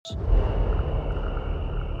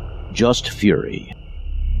Just Fury.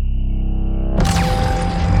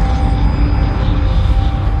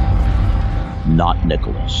 Not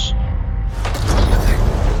Nicholas.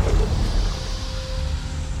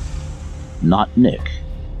 Not Nick.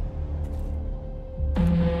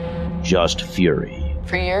 Just Fury.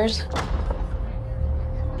 For years,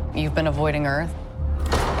 you've been avoiding Earth.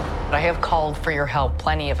 I have called for your help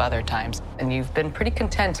plenty of other times, and you've been pretty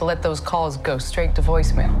content to let those calls go straight to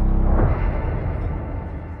voicemail.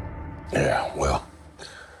 Yeah, well,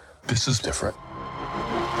 this is different.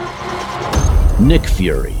 Nick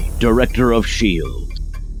Fury, director of S.H.I.E.L.D.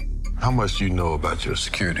 How much do you know about your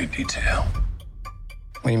security detail?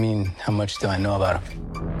 What do you mean, how much do I know about him?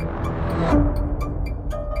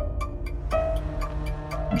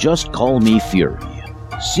 Just Call Me Fury.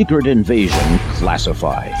 Secret Invasion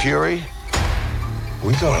Classified. Fury?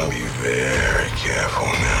 We gotta be very careful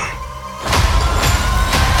now.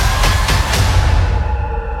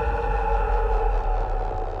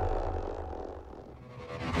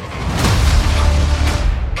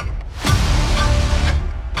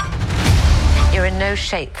 You're in no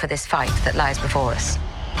shape for this fight that lies before us.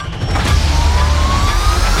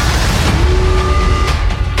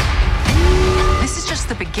 This is just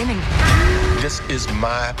the beginning. This is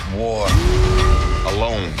my war.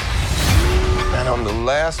 Alone. And I'm the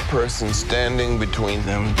last person standing between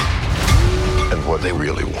them and what they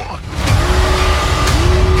really want.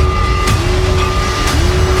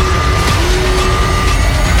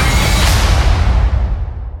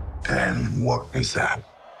 And what is that?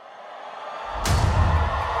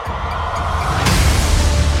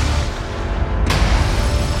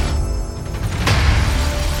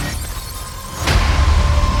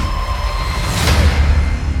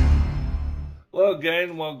 Hello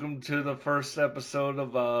again, welcome to the first episode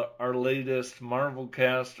of our latest Marvel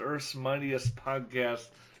Cast, Earth's Mightiest Podcast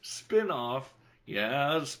spin-off.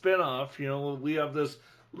 Yeah, spin-off. You know, we have this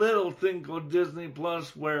little thing called Disney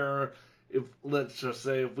Plus where, let's just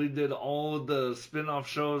say, if we did all of the spin-off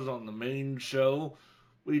shows on the main show,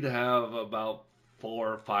 we'd have about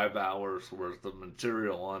 4 or 5 hours worth of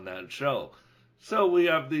material on that show. So we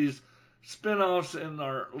have these spin-offs in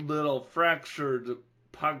our little fractured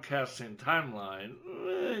podcasting timeline.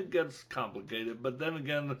 It gets complicated, but then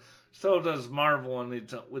again, so does Marvel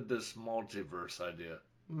with this multiverse idea.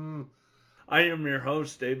 I am your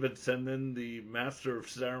host, David Senden, the Master of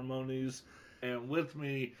Ceremonies, and with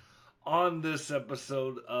me on this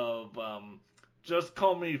episode of Just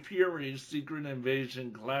Call Me Fury, Secret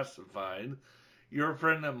Invasion Classified, your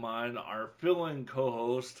friend and mine, our fill-in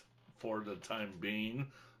co-host for the time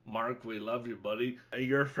being, Mark, we love you, buddy.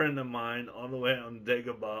 Your friend of mine, all the way on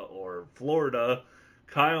Dagobah or Florida,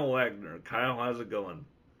 Kyle Wagner. Kyle, how's it going?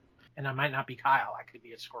 And I might not be Kyle. I could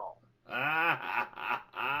be a SKRULL.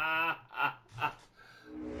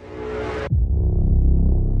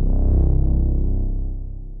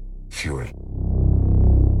 Fury.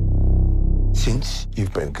 Since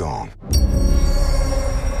you've been gone,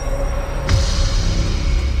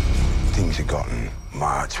 things have gotten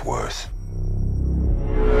much worse.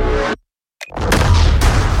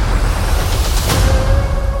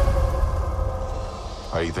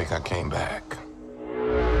 How do you think I came back?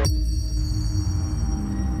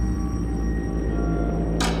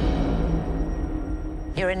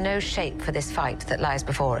 You're in no shape for this fight that lies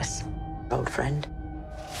before us, old friend.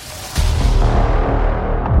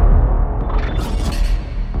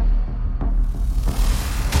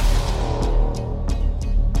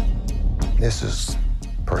 This is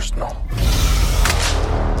personal.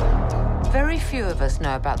 Very few of us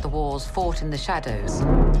know about the wars fought in the shadows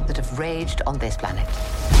that have raged on this planet.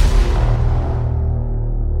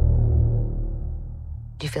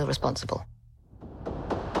 Do you feel responsible?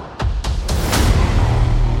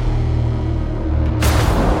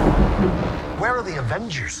 Where are the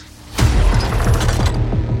Avengers?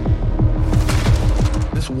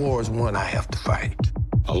 This war is one I have to fight.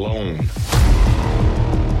 Alone.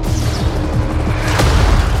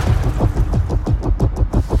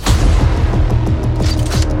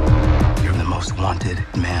 You're the most wanted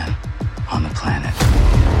man on the planet.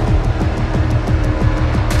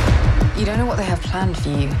 You don't know what they have planned for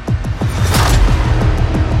you.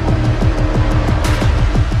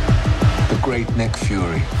 The great Nick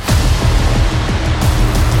Fury.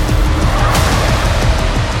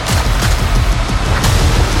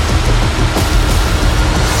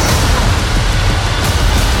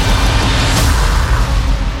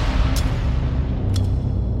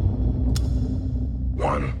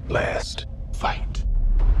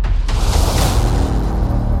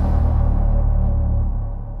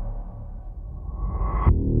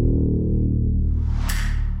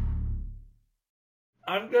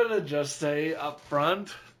 I'm going to just say up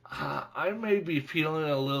front, I may be feeling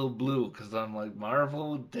a little blue because I'm like,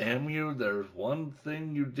 Marvel, damn you, there's one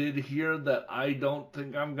thing you did here that I don't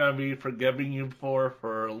think I'm going to be forgiving you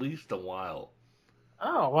for at least a while.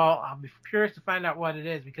 Oh, well, I'll be curious to find out what it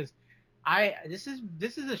is, because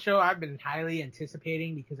this is a show I've been highly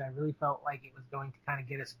anticipating, because I really felt like it was going to kind of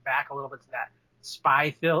get us back a little bit to that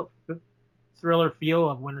spy thriller feel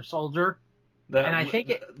of Winter Soldier. And I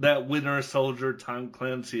think that Winter Soldier Tom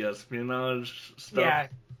Clancy espionage stuff. Yeah,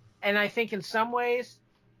 and I think in some ways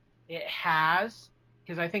it has,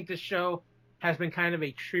 because I think this show has been kind of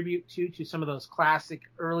a tribute to some of those classic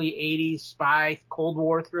early 80s spy Cold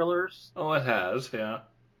War thrillers. Oh, it has, yeah.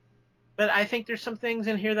 But I think there's some things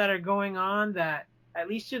in here that are going on that, at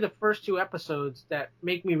least through the first 2 episodes, that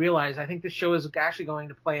make me realize I think this show is actually going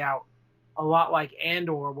to play out a lot like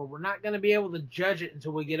Andor, where we're not going to be able to judge it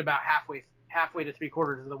until we get about halfway to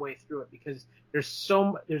 3/4 of the way through it, because there's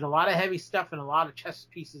a lot of heavy stuff and a lot of chess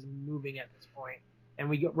pieces moving at this point, and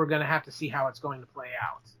we're going to have to see how it's going to play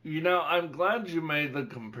out. You know, I'm glad you made the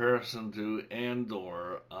comparison to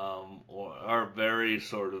Andor, or our very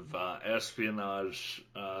sort of espionage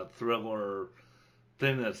thriller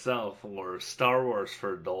thing itself, or Star Wars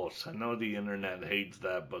for adults. I know the internet hates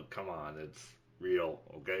that, but come on, it's real,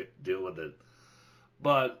 okay? Deal with it.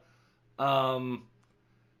 But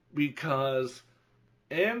because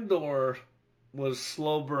Andor was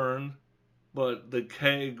slow burn, but the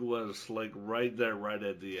keg was like right there, right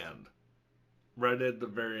at the end. Right at the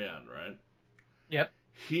very end, right? Yep.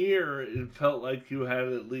 Here, it felt like you had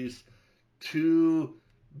at least 2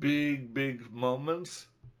 big moments,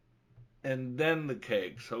 and then the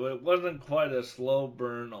keg. So it wasn't quite a slow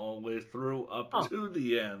burn all the way through up to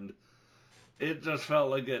the end. It just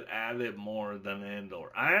felt like it added more than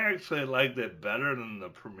Andor. I actually liked it better than the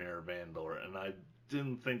premiere of Andor, and I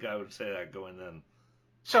didn't think I would say that going in.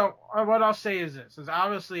 So what I'll say is this: is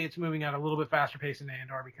obviously it's moving at a little bit faster pace than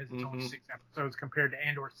Andor, because it's only 6 episodes compared to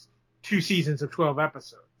Andor's 2 seasons of 12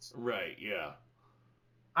 episodes. Right. Yeah.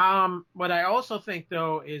 What I also think,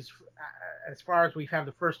 though, is as far as we have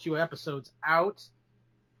the first 2 episodes out,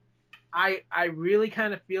 I really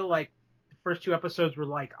kind of feel like the first 2 episodes were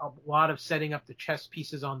like a lot of setting up the chess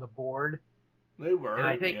pieces on the board. They were,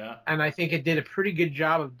 and I think it did a pretty good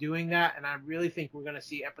job of doing that, and I really think we're going to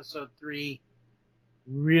see episode 3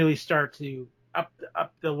 really start to up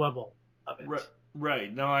the level of it.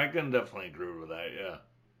 Right. No, I can definitely agree with that, yeah.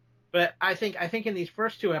 But I think in these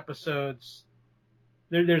first 2 episodes,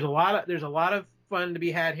 there's a lot of fun to be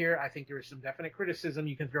had here. I think there is some definite criticism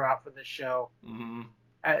you can throw out for this show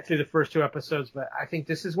through the first 2 episodes, but I think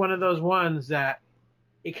this is one of those ones that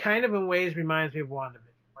it kind of in ways reminds me of WandaVision,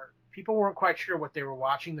 where people weren't quite sure what they were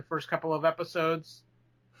watching the first couple of episodes.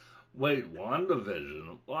 Wait,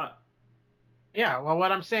 WandaVision? What? Yeah, well,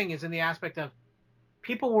 what I'm saying is in the aspect of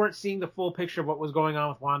people weren't seeing the full picture of what was going on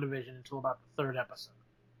with WandaVision until about the 3rd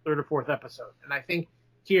or 4th episode. And I think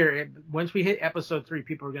here, once we hit episode 3,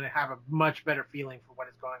 people are going to have a much better feeling for what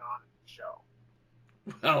is going on in the show.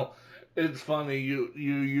 Well, it's funny, you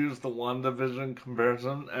use the WandaVision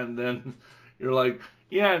comparison, and then you're like,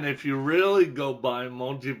 yeah, and if you really go by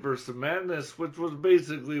Multiverse of Madness, which was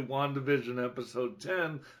basically WandaVision episode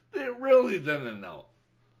 10, they really didn't know.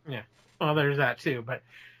 Yeah. Well, there's that too. But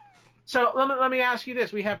so let me ask you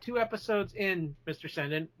this: we have 2 episodes in, Mr.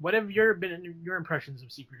 Senden. What have been your impressions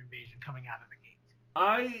of Secret Invasion coming out of the gate?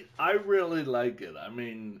 I really like it. I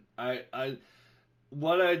mean, I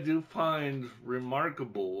what I do find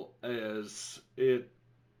remarkable is it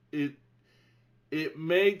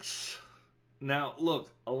makes, now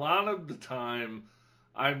look, a lot of the time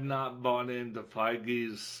I've not bought into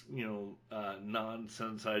Feige's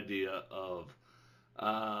nonsense idea of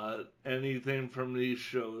anything from these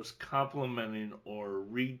shows complementing or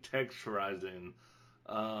retexturizing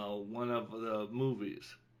one of the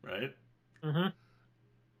movies, right? Mm-hmm.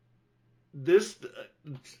 This,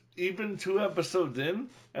 even 2 episodes in,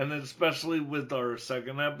 and especially with our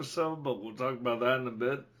 2nd episode, but we'll talk about that in a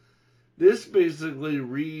bit, this basically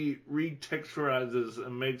retexturizes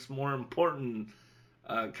and makes more important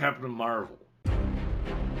Captain Marvel.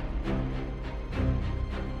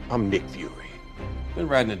 I'm Nick Fury. Been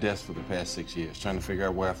riding the desk for the past 6 years, trying to figure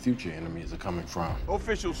out where our future enemies are coming from.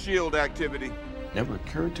 Official SHIELD activity. Never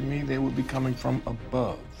occurred to me they would be coming from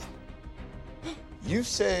above. You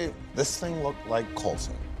say this thing looked like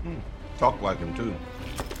Coulson. Talk like him, too.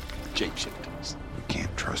 Shapeshifters. We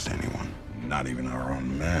can't trust anyone, not even our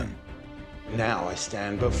own men. Now I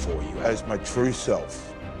stand before you as my true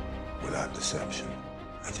self, without deception.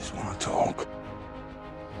 I just want to talk.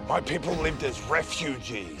 My people lived as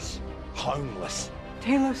refugees, homeless.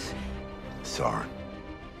 Tailor's. Sorry.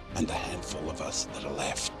 And the handful of us that are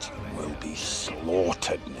left will be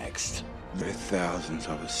slaughtered next. There are thousands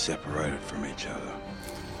of us separated from each other.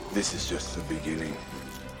 This is just the beginning.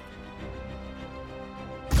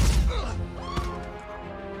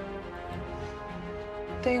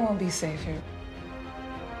 They won't be safe here.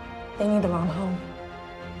 They need their own home.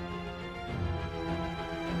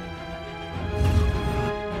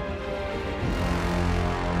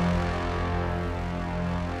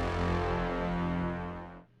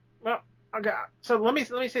 Well, okay. So let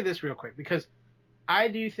me say this real quick, because I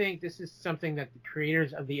do think this is something that the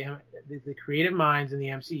creators of the creative minds in the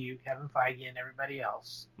MCU, Kevin Feige and everybody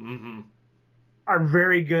else, are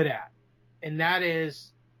very good at, and that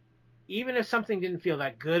is, even if something didn't feel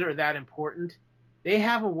that good or that important, they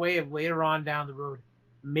have a way of later on down the road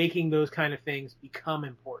making those kind of things become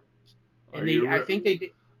important. And I think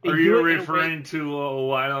they are you referring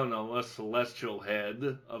to, I don't know, a celestial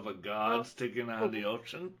head of a god sticking out of the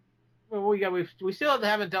ocean? Well, we still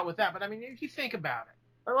haven't dealt with that, but I mean, if you think about it,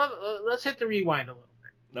 let's hit the rewind a little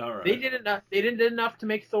bit. All right. They did enough to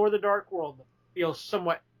make Thor: The Dark World feel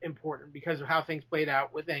somewhat important because of how things played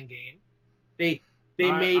out with Endgame.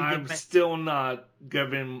 I'm still not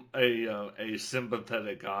giving a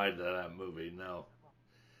sympathetic eye to that movie. No,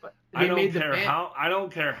 but I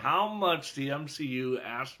don't care how much the MCU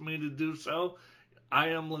asked me to do so. I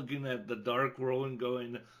am looking at The Dark World and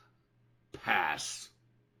going, pass.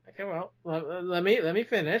 Okay, well, let me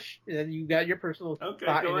finish. You got your personal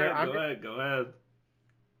thought in there. Go ahead.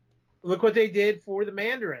 Look what they did for the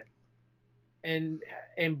Mandarin, and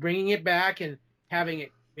bringing it back and having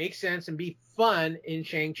it make sense and be fun in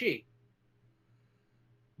Shang-Chi.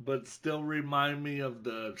 But still remind me of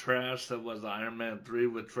the trash that was Iron Man 3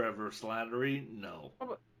 with Trevor Slattery? No.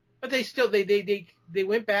 But they still they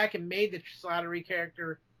went back and made the Slattery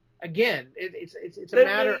character again. It's a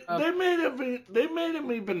matter of they made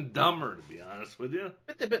him even dumber, to be honest with you.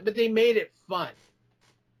 But they made it fun.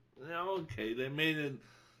 Yeah, okay, they made it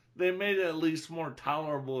at least more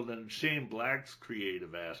tolerable than Shane Black's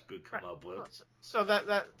creative ass could come up with. So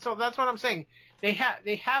that's what I'm saying. They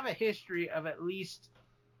have a history of at least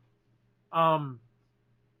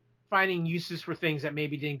finding uses for things that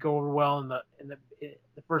maybe didn't go over well in the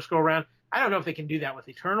first go around. I don't know if they can do that with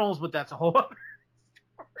Eternals, but that's a whole other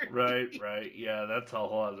story. Right. Yeah, that's a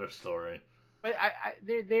whole other story. But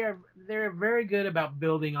they're very good about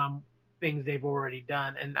building on things they've already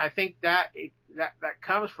done, and I think that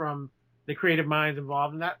comes from the creative minds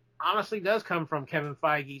involved, and that honestly does come from Kevin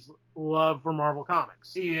Feige's love for Marvel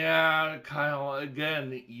Comics. Yeah, Kyle.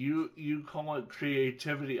 Again, you call it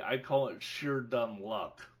creativity. I call it sheer dumb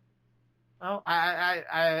luck. Well,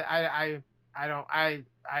 I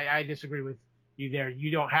disagree with you there.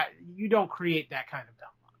 You don't create that kind of dumb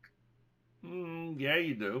luck. Yeah,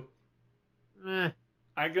 you do.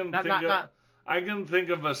 I can think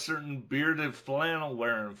of a certain bearded flannel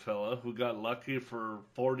wearing fella who got lucky for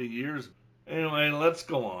 40 years. Anyway, let's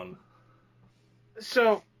go on.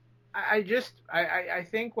 So, I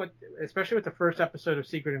think especially with the first episode of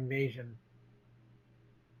Secret Invasion,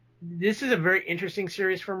 this is a very interesting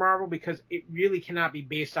series for Marvel because it really cannot be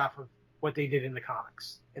based off of what they did in the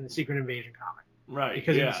comics, in the Secret Invasion comic. Right,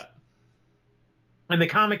 because in the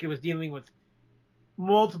comic, it was dealing with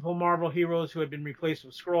multiple Marvel heroes who had been replaced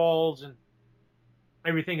with Skrulls and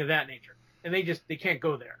everything of that nature. And they can't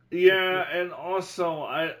go there. Yeah, and also,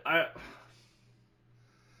 I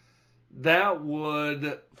that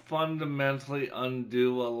would fundamentally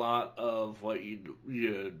undo a lot of what you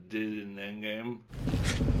did in Endgame.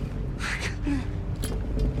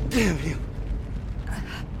 Damn you.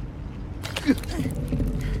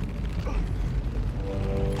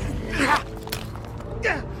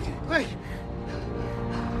 Wait.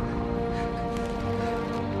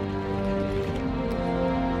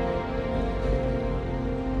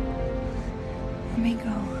 Let me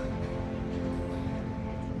go.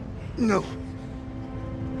 No.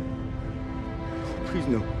 Please,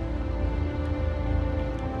 no.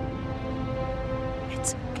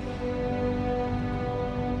 It's okay.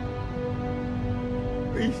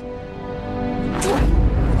 Please.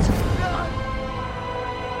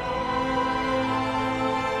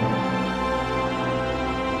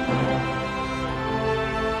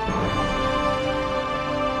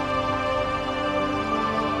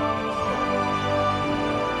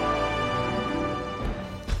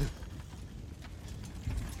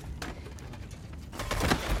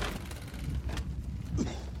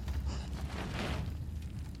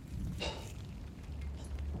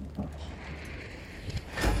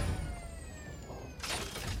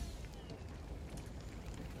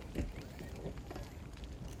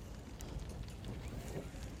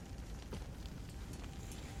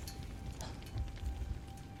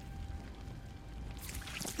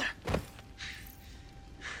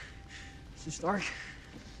 Mr. Stark?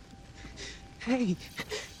 Hey!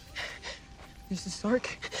 Mr.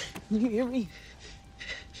 Stark? Can you hear me?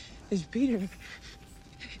 It's Peter. Hey.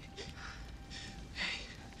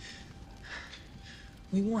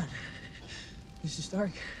 We won. Mr.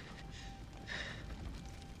 Stark.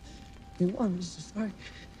 We won, Mr. Stark.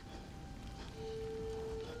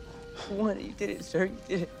 We won. You did it, sir. You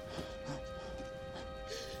did it.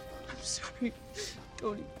 I'm sorry,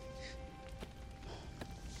 Tony.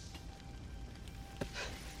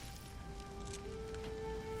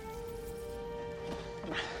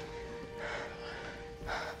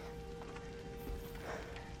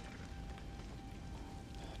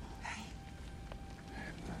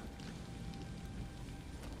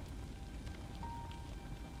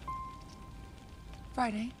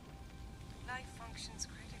 Friday. Life functions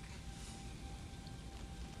critically.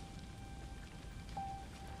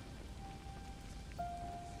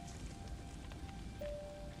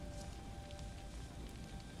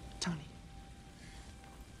 Tony.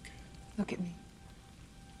 Look at me.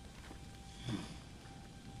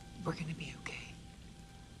 We're gonna be okay.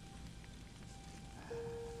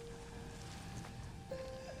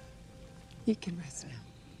 You can rest now.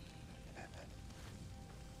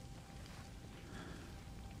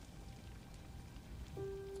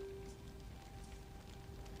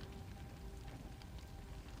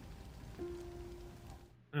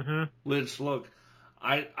 Mm-hmm. Which, look,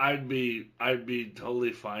 I'd be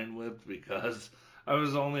totally fine with, because I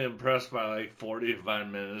was only impressed by like 45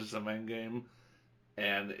 minutes of Endgame,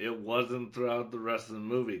 and it wasn't throughout the rest of the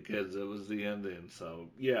movie, kids. It was the ending. So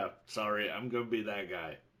yeah, sorry, I'm gonna be that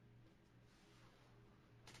guy.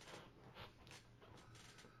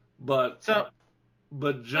 But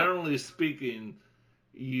generally speaking,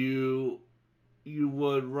 you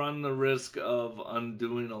would run the risk of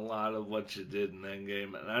undoing a lot of what you did in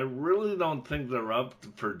Endgame, and I really don't think they're up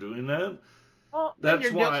for doing that. Well,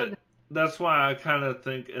 That's why I kind of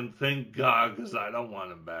think, and thank God, because I don't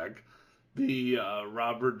want him back, the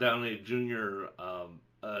Robert Downey Jr.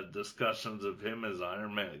 Discussions of him as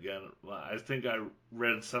Iron Man again. I think I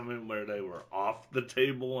read something where they were off the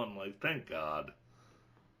table. I'm like, thank God.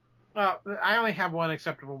 Well, I only have one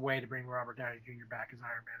acceptable way to bring Robert Downey Jr. back as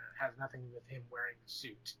Iron Man. It has nothing to do with him wearing the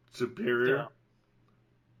suit. Superior?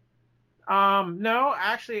 So, no,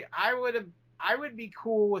 actually, I would be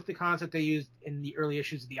cool with the concept they used in the early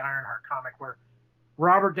issues of the Ironheart comic,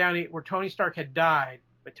 where Tony Stark had died,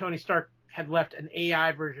 but Tony Stark had left an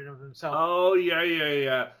AI version of himself. Oh,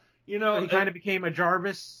 yeah. You know, so he kind of became a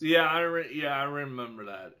Jarvis. Yeah, I remember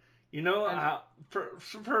that. You know,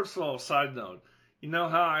 first of all, side note, you know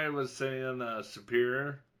how I was saying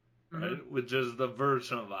Superior, right? Mm-hmm. Which is the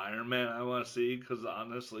version of Iron Man I want to see, because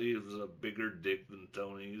honestly, he was a bigger dick than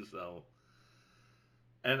Tony, so.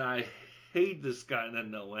 And I hate this guy to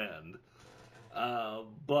no end.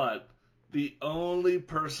 But the only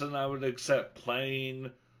person I would accept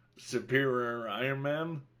playing Superior Iron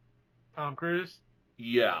Man? Tom Cruise?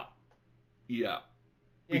 Yeah. He's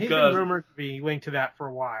been rumored to be linked to that for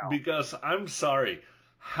a while. Because, I'm sorry,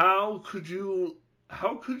 how could you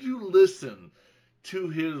listen to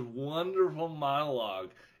his wonderful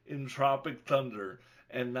monologue in Tropic Thunder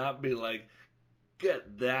and not be like,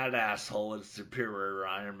 get that asshole as Superior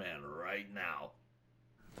Iron Man right now?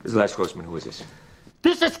 This is the last Grossman. Who is this?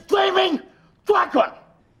 This is Flaming Dragon!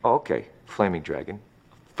 Oh, okay. Flaming Dragon.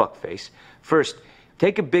 Fuckface. First,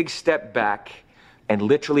 take a big step back and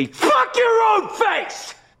literally fuck your own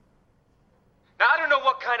face! Now, I don't know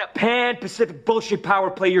what kind of pan-Pacific bullshit power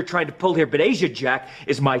play you're trying to pull here, but Asia Jack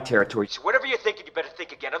is my territory. So whatever you're thinking, you better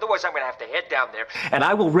think again. Otherwise, I'm gonna have to head down there, and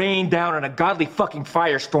I will rain down on a godly fucking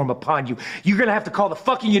firestorm upon you. You're gonna have to call the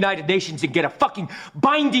fucking United Nations and get a fucking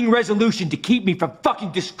binding resolution to keep me from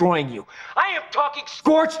fucking destroying you. I am talking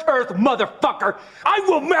scorched earth, motherfucker! I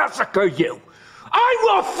will massacre you! I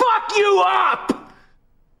will fuck you up!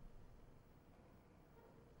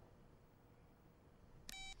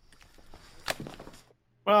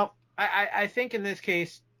 Well, I think in this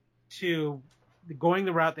case, too, going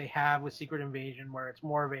the route they have with Secret Invasion, where it's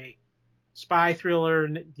more of a spy thriller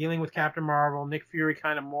dealing with Captain Marvel, Nick Fury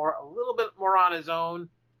kind of a little bit more on his own.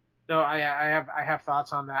 So I have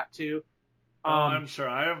thoughts on that too. I'm sure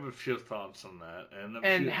I have a few thoughts on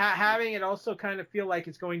that, having it also kind of feel like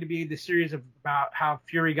it's going to be the series about how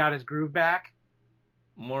Fury got his groove back.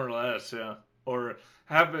 More or less, yeah. Or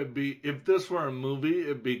have it be, if this were a movie,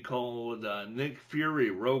 it'd be called Nick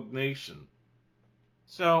Fury Rogue Nation.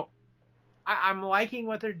 So I'm liking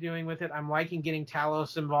what they're doing with it. I'm liking getting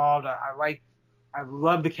Talos involved. I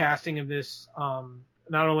love the casting of this.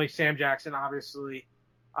 Not only Sam Jackson, obviously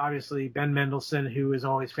Ben Mendelsohn, who is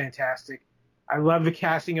always fantastic. I love the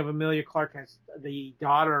casting of Emilia Clarke as the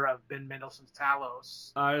daughter of Ben Mendelsohn's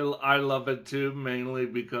Talos. I love it too, mainly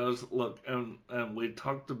because, look, and we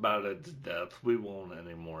talked about it to death. We won't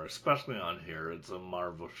anymore, especially on here. It's a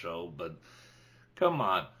Marvel show, but come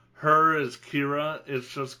on. Her as Kira, it's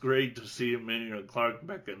just great to see Emilia Clarke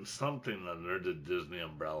back in something under the Disney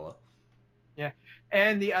umbrella. Yeah,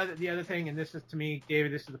 and the other thing, and this is, to me,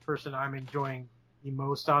 David, this is the person I'm enjoying the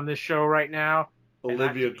most on this show right now.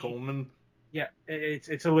 Olivia Colman. Yeah,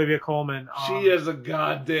 it's Olivia Colman. She is a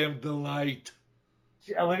goddamn delight.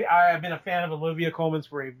 I've been a fan of Olivia Colman's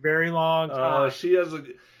for a very long time. She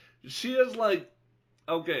is like,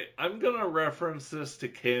 okay, I'm gonna reference this to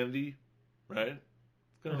Candy, right?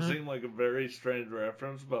 It's gonna seem like a very strange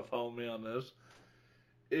reference, but follow me on this.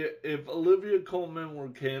 If Olivia Colman were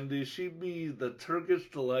Candy, she'd be the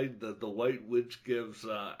Turkish delight that the White Witch gives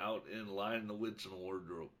out in Lion, the Witch, and the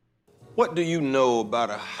Wardrobe. What do you know about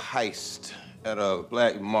a heist at a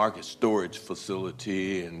black market storage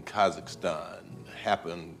facility in Kazakhstan?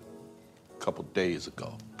 Happened a couple days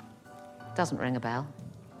ago. Doesn't ring a bell.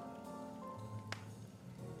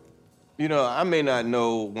 You know, I may not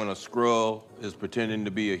know when a Skrull is pretending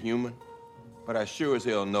to be a human, but I sure as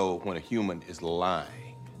hell know when a human is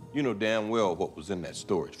lying. You know damn well what was in that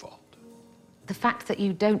storage vault. The fact that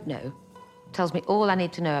you don't know tells me all I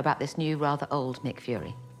need to know about this new, rather old Nick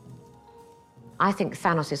Fury. I think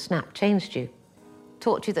Thanos' snap changed you.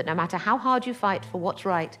 Taught you that no matter how hard you fight for what's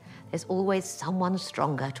right, there's always someone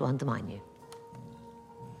stronger to undermine you.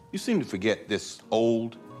 You seem to forget this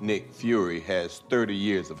old Nick Fury has 30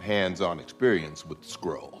 years of hands-on experience with the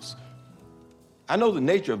Skrulls. I know the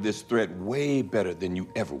nature of this threat way better than you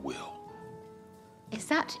ever will. Is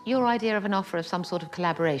that your idea of an offer of some sort of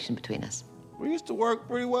collaboration between us? We used to work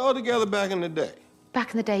pretty well together back in the day.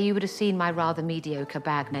 Back in the day, you would have seen my rather mediocre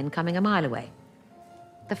bagmen coming a mile away.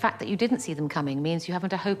 The fact that you didn't see them coming means you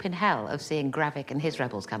haven't a hope in hell of seeing Gravik and his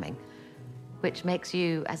rebels coming, which makes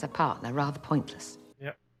you, as a partner, rather pointless.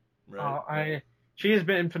 Yep. Right. She has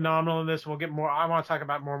been phenomenal in this. We'll get more. I want to talk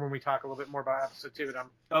about more when we talk a little bit more about episode 2. But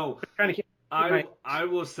I'm trying to keep I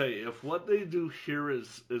will say, if what they do here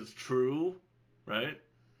is true, right,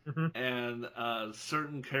 and a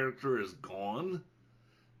certain character is gone,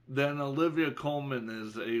 then Olivia Colman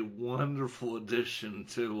is a wonderful addition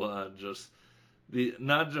to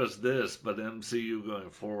not just this, but MCU going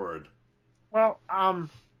forward. Well,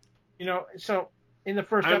 you know, so in the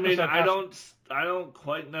first episode, I don't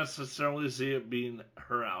quite necessarily see it being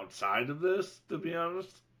her outside of this, to be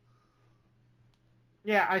honest.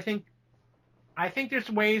 Yeah, I think there's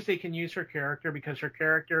ways they can use her character, because her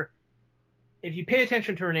character, if you pay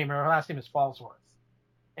attention to her name, her last name is Fallsworth,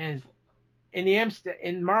 and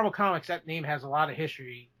in Marvel Comics, that name has a lot of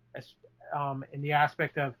history, in the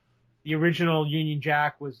aspect of the original Union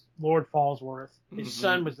Jack was Lord Fallsworth. His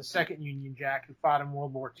son was the second Union Jack, who fought in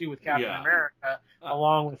World War II with Captain America,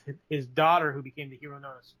 along with his daughter, who became the hero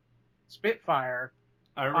known as Spitfire.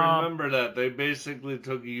 I remember that. They basically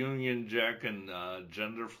took Union Jack and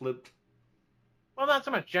gender flipped. Well, not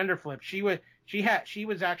so much gender flipped. She was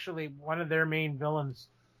actually one of their main villains,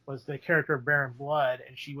 was the character of Baron Blood,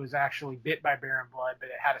 and she was actually bit by Baron Blood, but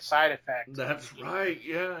it had a side effect. That's right.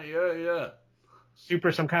 Yeah.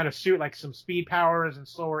 Some kind of suit, like some speed powers and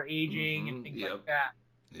slower aging and things like that.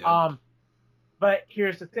 Yep. But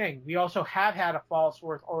here's the thing. We also have had a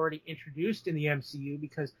Fallsworth already introduced in the MCU,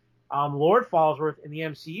 because Lord Fallsworth in the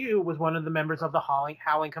MCU was one of the members of the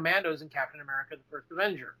Howling Commandos in Captain America: The First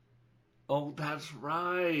Avenger. Oh, that's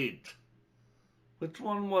right. Which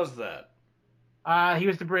one was that? He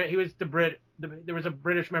was the Brit. There was a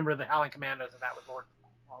British member of the Howling Commandos, and that was Lord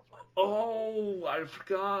Fallsworth. Oh, I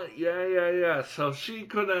forgot. Yeah. So she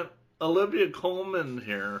couldn't. Olivia Colman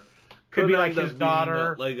here could be like his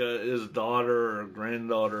daughter, his daughter or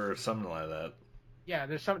granddaughter or something like that. Yeah,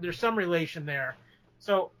 there's some relation there.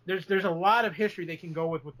 So there's a lot of history they can go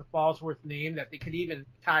with the Fallsworth name that they could even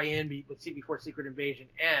tie in before Secret Invasion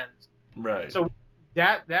ends. Right. So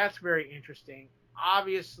that's very interesting.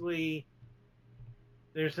 Obviously,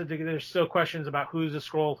 there's still questions about who's a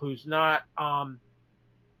Skrull, who's not.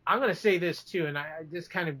 I'm going to say this too, and this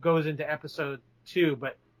kind of goes into episode 2,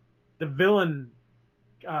 but the villain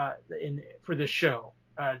for this show,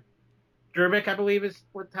 Gravik, I believe is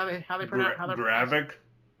how they pronounce Gravik.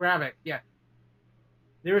 Gravik, yeah.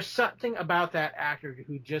 There's something about that actor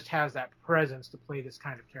who just has that presence to play this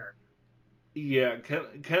kind of character. Yeah,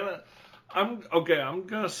 I'm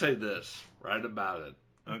gonna say this right about it,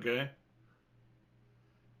 okay?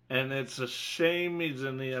 And it's a shame he's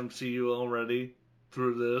in the MCU already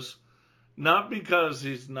through this. Not because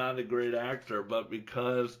he's not a great actor, but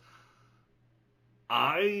because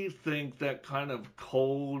I think that kind of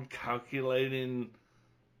cold, calculating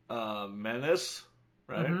menace,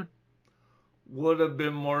 right, Mm-hmm. would have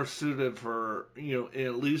been more suited for,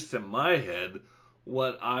 at least in my head,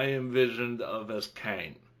 what I envisioned of as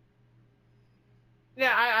Kang.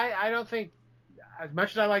 Yeah, I don't think, as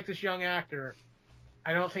much as I like this young actor,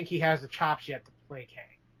 I don't think he has the chops yet to play Kang.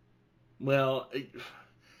 Well,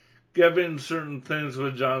 given certain things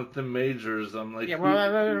with Jonathan Majors, I'm like, Yeah, well,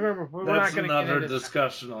 we're not that's going to get another into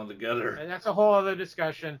discussion altogether. And that's a whole other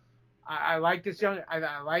discussion. I like this young,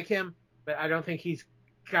 I like him, but I don't think he's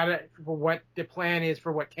got it for what the plan is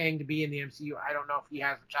for what Kang to be in the MCU. I don't know if he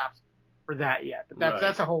has the chops for that yet. But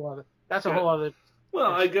that's a whole other.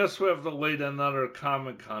 Well, I guess we have to wait another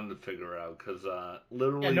Comic-Con to figure out, because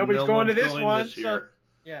literally nobody's going to this one. This year.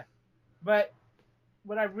 Yeah, but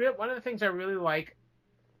one of the things I really like,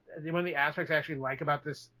 one of the aspects I actually like about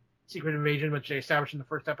this Secret Invasion, which they established in the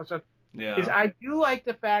first episode, is I do like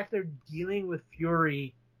the fact they're dealing with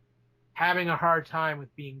Fury having a hard time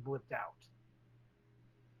with being blipped out.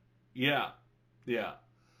 Yeah.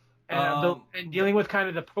 And dealing with kind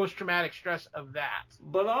of the post-traumatic stress of that.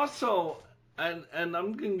 But also, and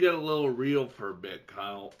I'm going to get a little real for a bit,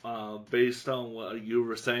 Kyle, based on what you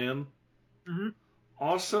were saying. Mm-hmm.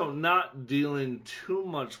 Also, not dealing too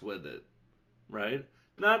much with it, right?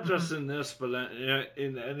 Not just in this, but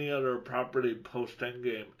in any other property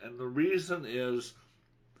post-Endgame. And the reason is,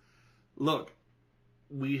 look,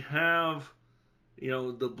 we have,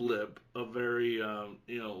 the blip, a very,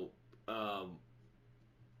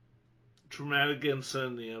 traumatic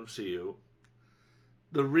incident in the MCU.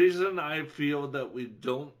 The reason I feel that we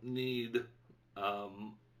don't need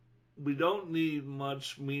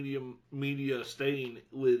much media staying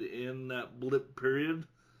within that blip period.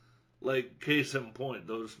 Like, case in point,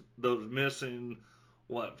 those missing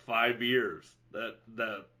 5 years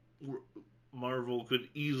that Marvel could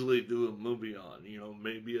easily do a movie on.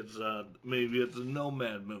 Maybe it's a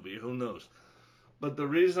Nomad movie. Who knows? But the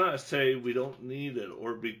reason I say we don't need it,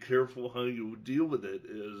 or be careful how you deal with it,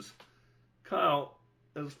 is, Kyle,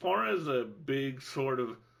 as far as a big sort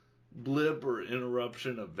of blip or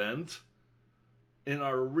interruption event, in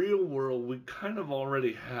our real world, we kind of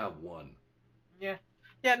already have one.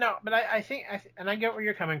 Yeah, no, but I think, and I get where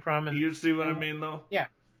you're coming from. And you see what I mean, though? Yeah.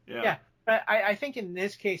 But I think in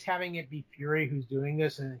this case, having it be Fury who's doing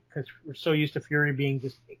this, and because we're so used to Fury being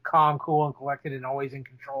just calm, cool, and collected, and always in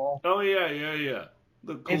control. Oh yeah.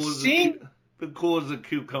 The cool as a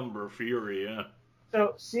cucumber Fury, yeah.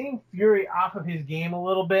 So seeing Fury off of his game a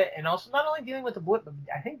little bit, and also not only dealing with the blip, but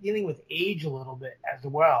I think dealing with age a little bit as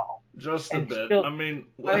well. Just a bit.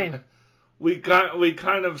 We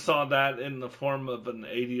kind of saw that in the form of an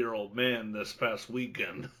 80-year-old man this past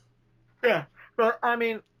weekend. Yeah, but I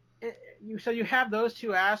mean, you have those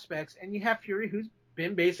two aspects, and you have Fury who's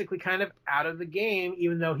been basically kind of out of the game,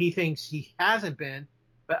 even though he thinks he hasn't been.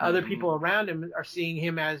 But other people around him are seeing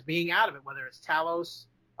him as being out of it, whether it's Talos,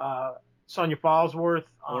 Sonya Fallsworth,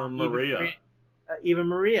 or Maria, even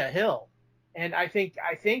Maria Hill. And I think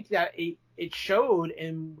that it showed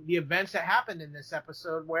in the events that happened in this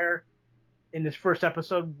first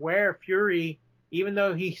episode, where Fury, even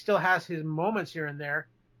though he still has his moments here and there,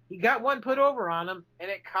 he got one put over on him,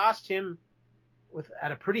 and it cost him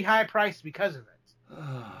at a pretty high price because of it.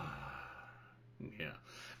 Yeah.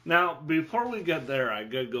 Now, before we get there, I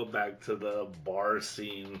gotta go back to the bar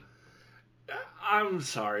scene. I'm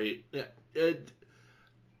sorry.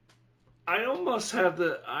 I almost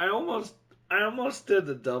did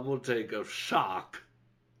the double take of shock,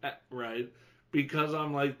 right? Because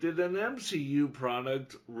I'm like, did an MCU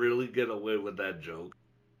product really get away with that joke?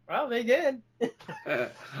 Well, they did.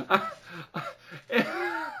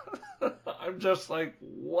 I'm just like,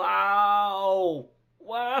 wow.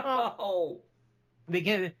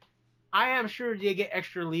 I am sure they get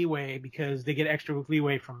extra leeway because they get extra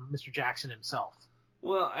leeway from Mr. Jackson himself.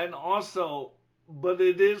 Well, and also, but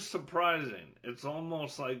it is surprising. It's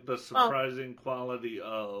almost like the surprising quality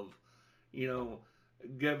of,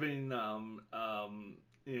 giving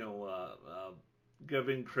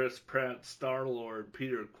giving Chris Pratt, Star-Lord,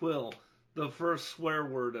 Peter Quill the first swear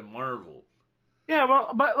word in Marvel. Yeah,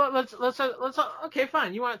 well, but let's okay,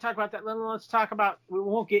 fine. You want to talk about that? Let's talk about. We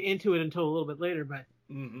won't get into it until a little bit later, but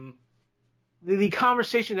the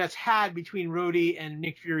conversation that's had between Rhodey and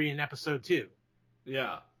Nick Fury in episode 2.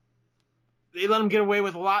 Yeah, they let him get away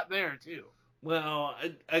with a lot there too. Well,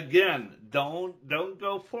 again, don't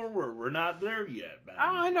go forward. We're not there yet, man.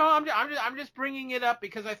 Oh, I know. I'm just bringing it up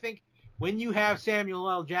because I think when you have Samuel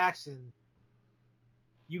L. Jackson,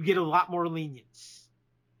 you get a lot more lenience.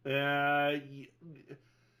 Yeah.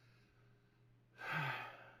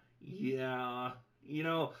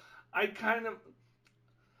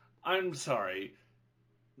 I'm sorry.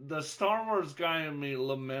 The Star Wars guy in me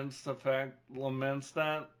laments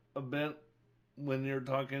that a bit when you're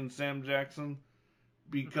talking Sam Jackson,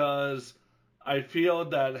 because I feel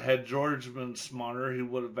that had George been smarter, he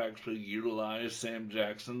would have actually utilized Sam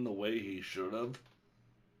Jackson the way he should have.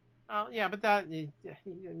 Oh, yeah, but that,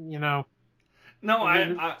 No,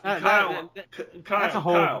 Kyle, that's a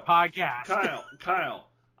whole podcast. Kyle,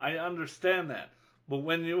 I understand that. But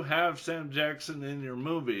when you have Sam Jackson in your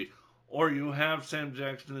movie, or you have Sam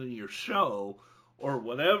Jackson in your show, or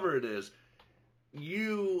whatever it is,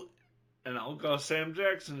 and I'll go Sam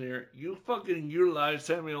Jackson here, you fucking utilize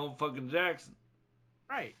Samuel fucking Jackson.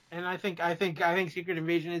 Right. And I think Secret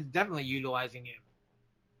Invasion is definitely utilizing him.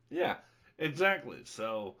 Yeah, exactly.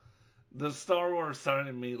 So the Star Wars side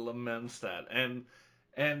of me laments that.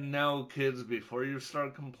 And no, kids, before you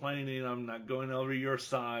start complaining, I'm not going over your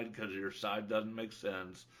side because your side doesn't make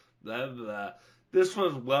sense. Blah, blah. This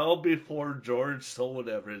was well before George sold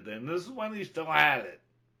everything. This is when he still had it.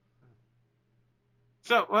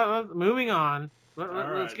 So, moving on. All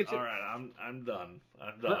right, I'm done.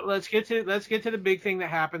 Let's get to the big thing that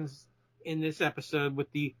happens in this episode with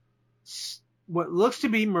what looks to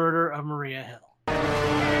be murder of Maria Hill.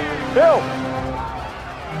 Hill!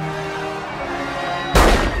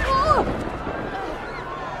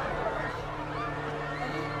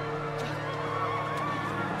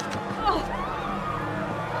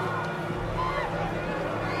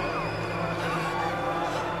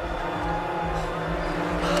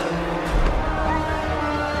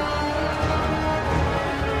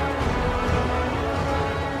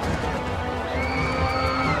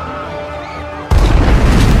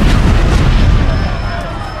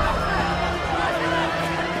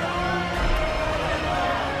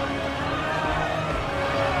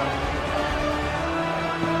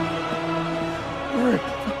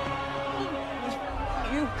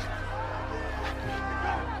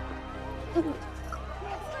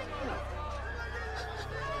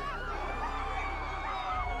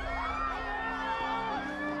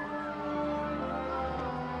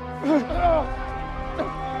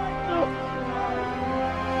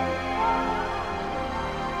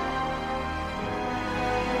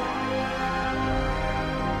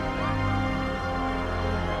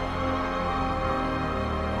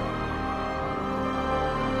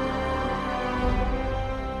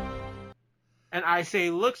 And I say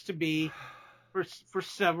looks to be for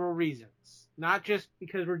several reasons. Not just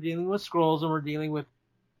because we're dealing with Skrulls and we're dealing with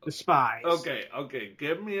the spies. Okay.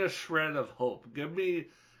 Give me a shred of hope. Give me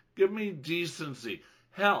decency.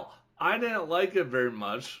 Hell, I didn't like it very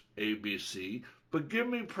much, ABC, but give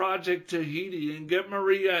me Project Tahiti and get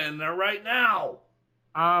Maria in there right now.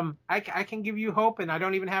 I can give you hope, and I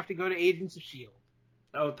don't even have to go to Agents of S.H.I.E.L.D.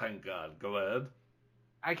 Oh, thank God. Go ahead.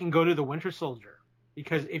 I can go to the Winter Soldier.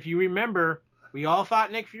 Because if you remember, we all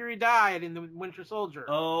thought Nick Fury died in the Winter Soldier.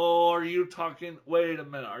 Oh, are you talking... Wait a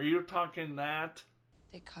minute. Are you talking that?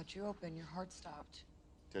 They cut you open. Your heart stopped.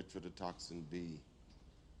 Tetrodotoxin B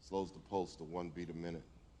slows the pulse to 1 beat a minute.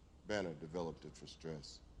 Banner developed it for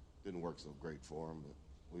stress. Didn't work so great for him, but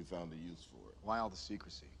we found a use for it. Why all the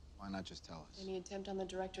secrecy? Why not just tell us? Any attempt on the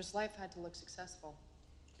director's life had to look successful.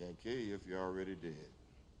 Can't kill you if you're already dead.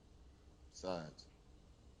 Besides,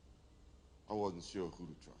 I wasn't sure who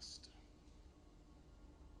to trust.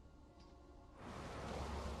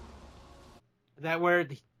 Is that where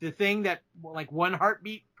the thing that, like, 1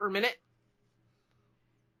 heartbeat per minute?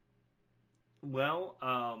 Well,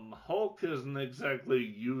 Hulk isn't exactly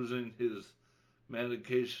using his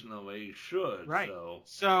medication the way he should. Right.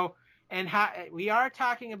 So and we are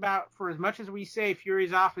talking about, for as much as we say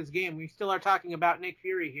Fury's off his game, we still are talking about Nick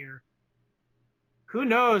Fury here. Who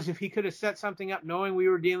knows if he could have set something up knowing we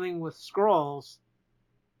were dealing with Skrulls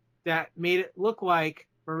that made it look like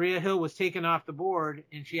Maria Hill was taken off the board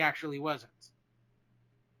and she actually wasn't.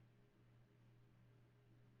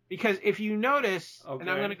 Because if you notice, and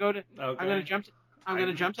I'm going to go to, I'm going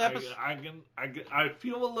to jump to episode. I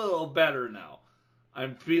feel a little better now.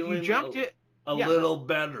 I'm feeling a little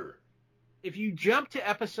better. If you jump to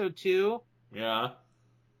episode 2, yeah,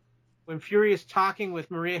 when Fury is talking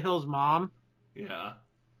with Maria Hill's mom, yeah,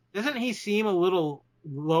 doesn't he seem a little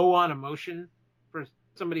low on emotion for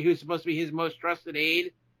somebody who's supposed to be his most trusted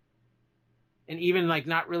aide, and even like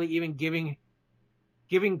not really even giving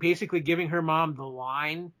her mom the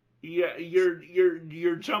line? Yeah,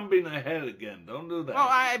 you're jumping ahead again. Don't do that.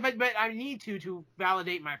 Oh, but I need to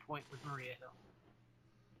validate my point with Maria Hill.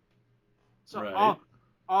 So right.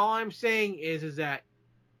 all I'm saying is that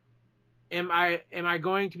am I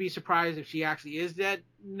going to be surprised if she actually is dead?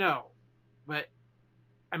 No. But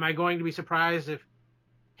am I going to be surprised if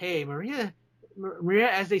hey, Maria,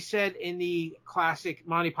 as they said in the classic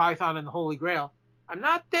Monty Python and the Holy Grail, I'm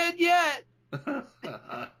not dead yet.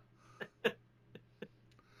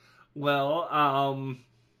 Well,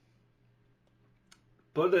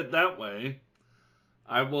 put it that way,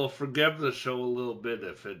 I will forgive the show a little bit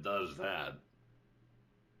if it does that.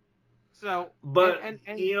 So, but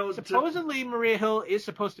and you know, supposedly Maria Hill is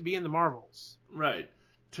supposed to be in the Marvels. Right.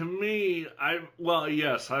 To me, I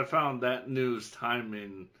found that news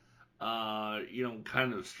timing,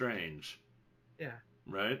 kind of strange. Yeah.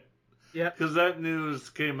 Right? Yeah. Because that news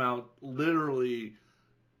came out literally,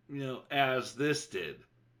 as this did.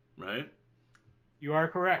 Right? You are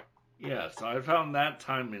correct. Yeah, so I found that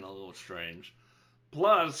timing a little strange.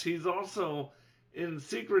 Plus, he's also, in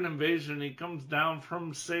Secret Invasion, he comes down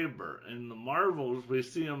from Saber. In the Marvels, we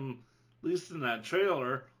see him, at least in that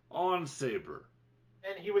trailer, on Saber.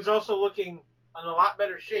 And he was also looking in a lot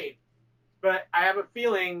better shape. But I have a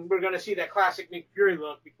feeling we're going to see that classic Nick Fury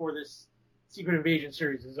look before this Secret Invasion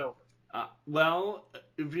series is over. Well,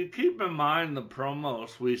 if you keep in mind the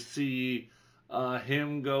promos, we see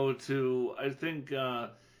him go to, I think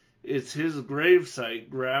it's his gravesite,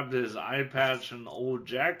 grabbed his eye patch and old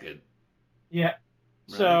jacket. Yeah.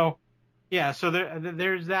 Right? So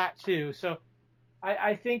there's that too. So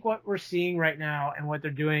I think what we're seeing right now and what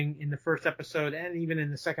they're doing in the first episode and even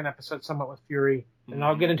in the second episode somewhat with Fury, and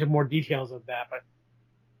I'll get into more details of that, but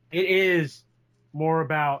it is more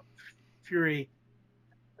about Fury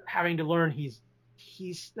having to learn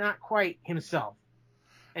he's not quite himself,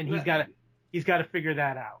 and he's got to figure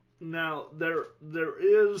that out. Now there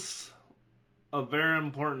is a very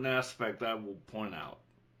important aspect I will point out,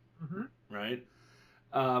 right?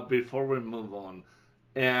 Before we move on.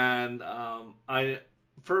 And I,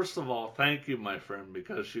 first of all, thank you, my friend,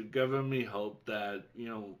 because you've given me hope that,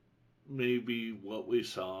 maybe what we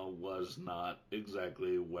saw was not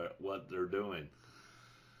exactly what they're doing.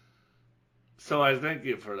 So I thank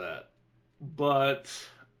you for that. But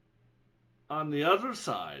on the other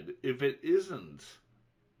side, if it isn't,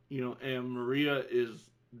 and Maria is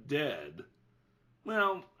dead,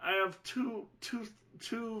 well, I have two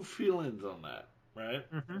feelings on that,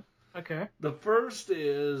 right? Mm-hmm. Okay. The first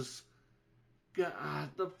is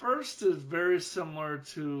very similar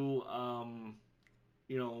to,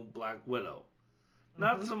 Black Widow.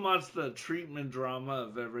 Not so much the treatment drama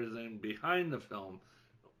of everything behind the film,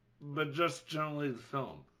 but just generally the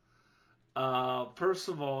film. First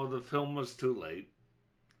of all, the film was too late.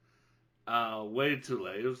 Way too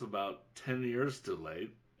late. It was about 10 years too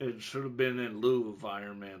late. It should have been in lieu of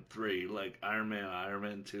Iron Man 3, like Iron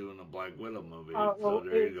Man 2, and a Black Widow movie. So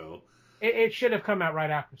there you go. It should have come out right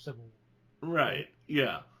after Civil War. Right,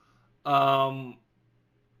 yeah. Or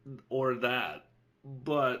that.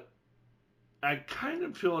 But I kind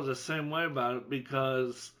of feel the same way about it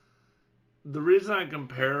because the reason I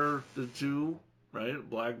compare the two, right,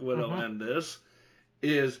 Black Widow and this,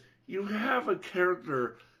 is you have a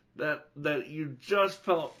character that you just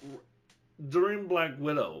felt during Black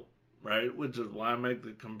Widow, right, which is why I make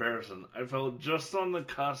the comparison, I felt just on the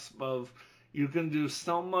cusp of you can do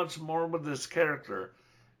so much more with this character,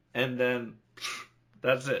 and then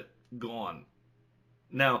that's it, gone.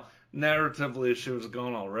 Now, narratively, she was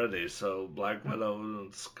gone already, so Black Widow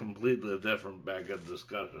is completely different back in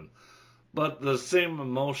discussion. But the same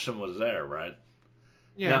emotion was there, right?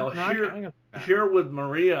 Yeah. Now, here with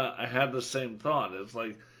Maria, I had the same thought. It's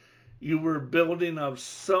like, you were building up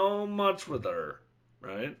so much with her,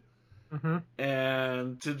 right?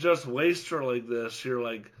 And to just waste her like this, you're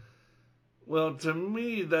like, well, to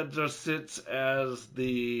me, that just sits as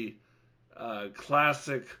the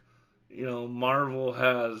classic, Marvel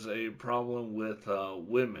has a problem with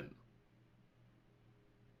women.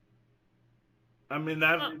 I mean,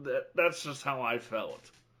 that's just how I felt.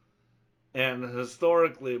 And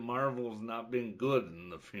historically, Marvel's not been good in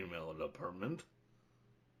the female department.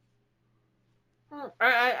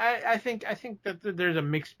 I think that there's a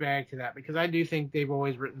mixed bag to that because I do think they've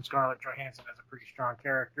always written Scarlett Johansson as a pretty strong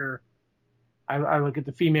character. I look at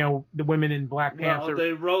the women in Black Panther. Well,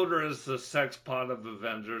 they wrote her as the sex pot of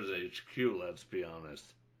Avengers HQ. Let's be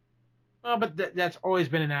honest. Well, but that's always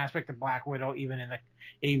been an aspect of Black Widow, even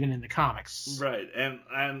in the comics. Right, and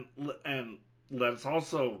let's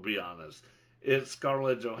also be honest. It's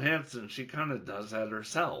Scarlett Johansson. She kind of does that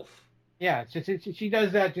herself. Yeah, she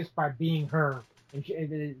does that just by being her.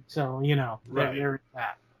 So right. There's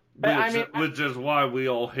that. Which is why we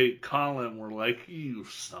all hate Colin. We're like, you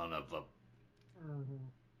son of a.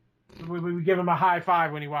 We give him a high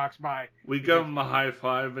five when he walks by. We give him a high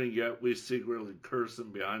five, and yet we secretly curse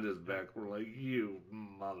him behind his back. We're like, you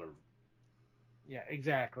mother. Yeah,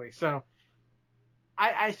 exactly. So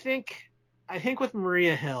I think with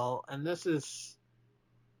Maria Hill, and this is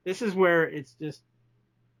where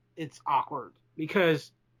it's awkward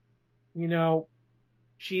because, you know,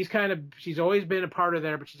 she's always been a part of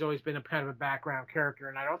there, but she's always been a kind of a background character,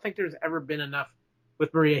 and I don't think there's ever been enough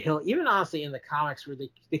with Maria Hill, even honestly in the comics, where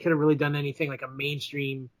they could have really done anything like a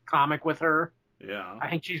mainstream comic with her. Yeah. I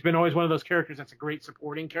think she's been always one of those characters that's a great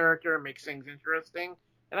supporting character and makes things interesting.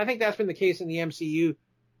 And I think that's been the case in the MCU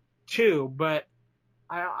too. But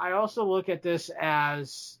I also look at this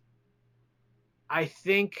as, I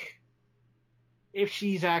think if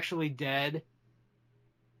she's actually dead,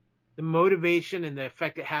 the motivation and the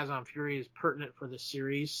effect it has on Fury is pertinent for the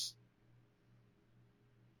series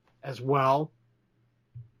as well.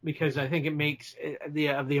 Because I think it makes the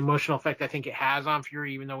emotional effect I think it has on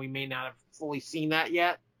Fury, even though we may not have fully seen that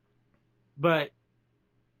yet. But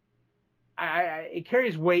it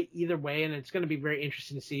carries weight either way, and it's going to be very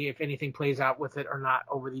interesting to see if anything plays out with it or not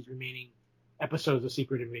over these remaining episodes of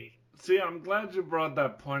Secret Invasion. See, I'm glad you brought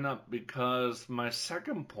that point up because my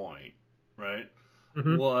second point, right,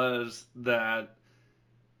 was that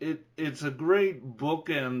it's a great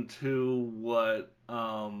bookend to what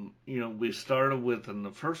we started with in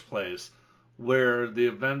the first place, where the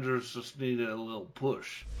Avengers just needed a little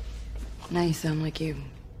push. Now you sound like you.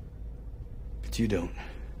 But you don't.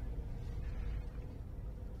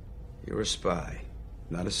 You're a spy,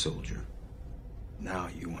 not a soldier. Now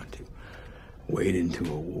you want to wade into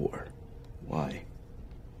a war. Why?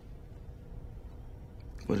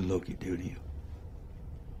 What did Loki do to you?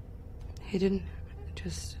 He didn't.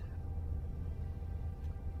 Just...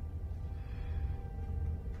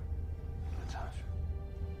 Natasha.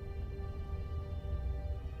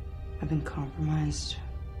 I've been compromised.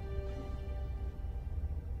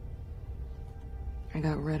 I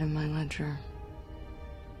got red in my ledger.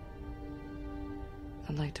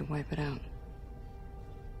 I'd like to wipe it out.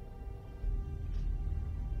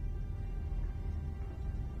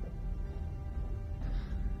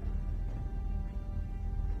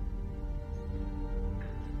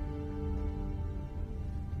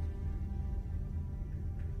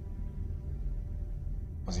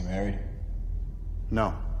 Was he married?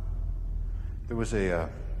 No. There was a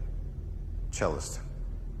cellist,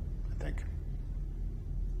 I think.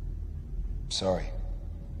 Sorry.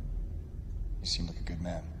 You seem like a good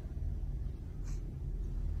man.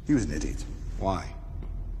 He was an idiot. Why?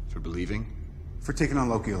 For believing? For taking on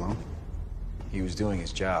Loki alone. He was doing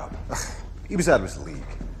his job. He was out of his league.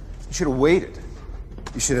 You should have waited.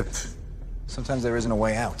 You should have... Sometimes there isn't a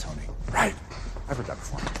way out, Tony. Right. I've heard that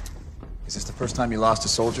before. Is this the first time you lost a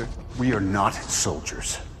soldier? We are not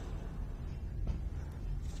soldiers.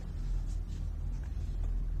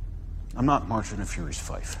 I'm not marching in Fury's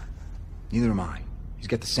fife. Neither am I. He's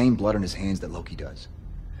got the same blood on his hands that Loki does.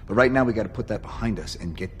 But right now we gotta put that behind us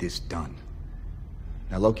and get this done.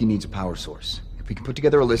 Now Loki needs a power source. If we can put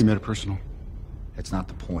together a list... You made it personal. That's not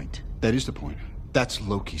the point. That is the point. That's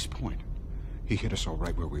Loki's point. He hit us all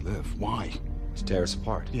right where we live. Why? To tear us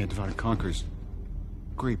apart. Yeah, divide and conquer's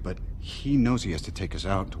great, but he knows he has to take us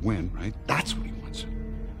out to win, right? That's what he wants.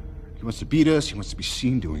 He wants to beat us. He wants to be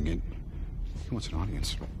seen doing it. He wants an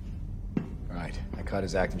audience. Right. I caught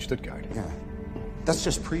his act in Stuttgart. Yeah. That's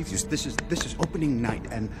just previews. This is opening night,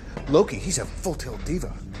 and Loki, he's a full-tilt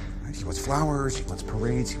diva. Right? He wants flowers, he wants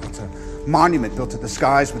parades, he wants a monument built to the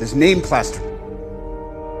skies with his name plastered.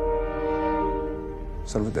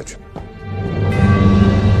 Son of a bitch.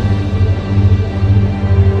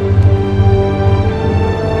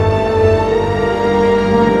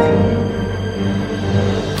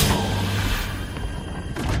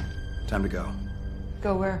 Time to go.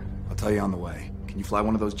 Go where? I'll tell you on the way. Can you fly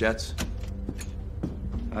one of those jets?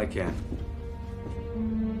 I can.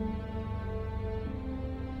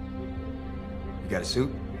 You got a suit?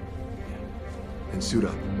 Then suit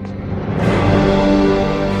up.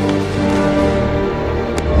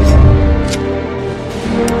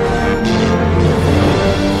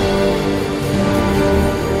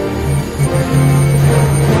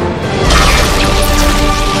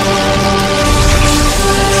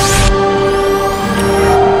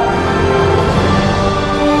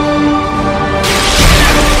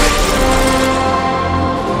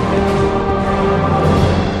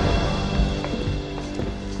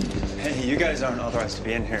 To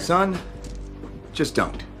be in here. Son, just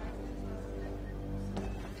don't.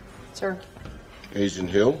 Sir, Agent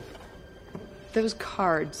Hill? those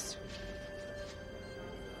cards.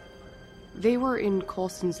 They were in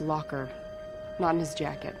Coulson's locker, not in his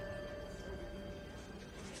jacket.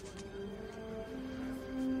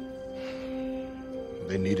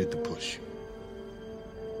 They needed the push.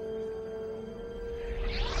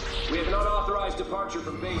 We have an unauthorized departure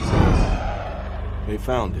from base. They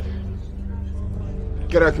found it.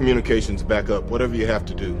 Get our communications back up, whatever you have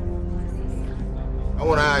to do. I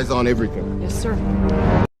want eyes on everything. Yes, sir.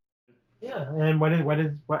 Yeah, and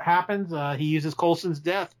what happens? He uses Coulson's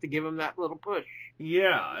death to give him that little push.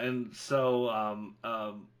 Yeah, and so,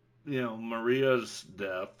 Maria's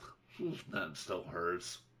death, that still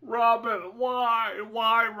hurts. Robin, why?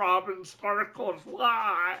 Why, Robin Sparkles?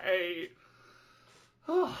 Why?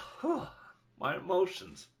 My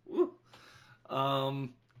emotions.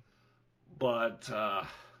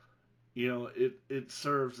 It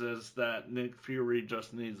serves as that Nick Fury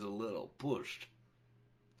just needs a little pushed.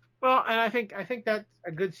 Well, and I think that's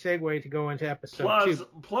a good segue to go into episode 2.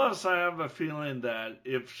 Plus, I have a feeling that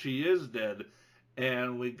if she is dead,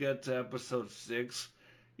 and we get to episode 6,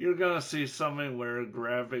 you're gonna see something where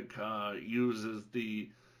Gravik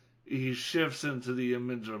he shifts into the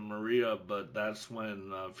image of Maria, but that's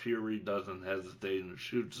when Fury doesn't hesitate and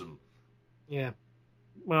shoots him. Yeah.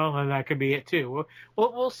 Well, and that could be it too.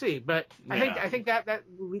 We'll see, but I think that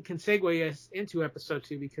we can segue us into episode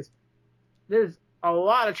 2 because there's a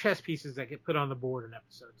lot of chess pieces that get put on the board in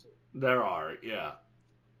episode 2. There are, yeah.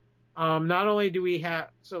 Not only do we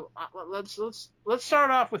have, let's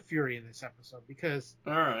start off with Fury in this episode because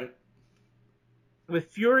all right, with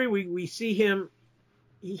Fury we see him.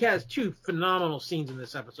 He has 2 phenomenal scenes in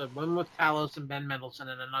this episode. One with Talos and Ben Mendelsohn,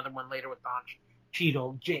 and another one later with Don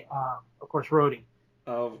Cheadle, of course, Rhodey.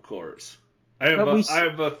 Of course, I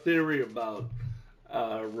have a theory about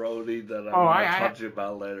Rhodey that I'm going to talk to you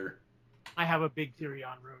about later. I have a big theory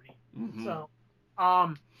on Rhodey. Mm-hmm. So,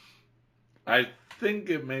 I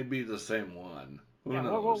think it may be the same one. Who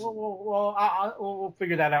knows? We'll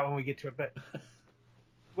figure that out when we get to it.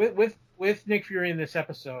 But with Nick Fury in this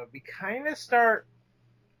episode, we kind of start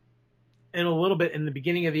in a little bit in the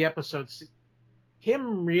beginning of the episode,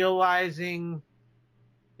 him realizing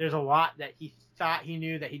there's a lot that he thought he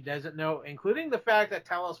knew that he doesn't know, including the fact that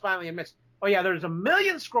Talos finally admits, oh yeah, there's 1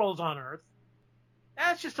 million Skrulls on Earth.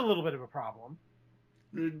 That's just a little bit of a problem.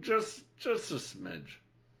 Just a smidge.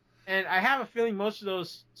 And I have a feeling most of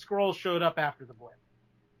those Skrulls showed up after the blip.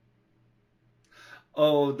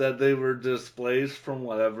 Oh, that they were displaced from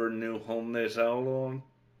whatever new home they settled on?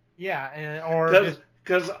 Yeah,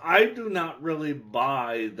 because I do not really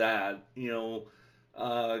buy that,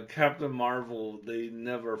 Captain Marvel, they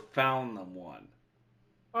never found them one.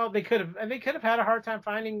 Well, they could have had a hard time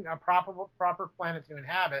finding a proper planet to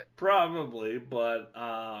inhabit. Probably, but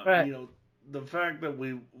the fact that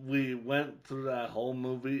we went through that whole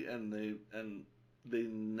movie and they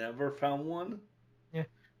never found one. Yeah.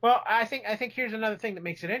 Well, I think here's another thing that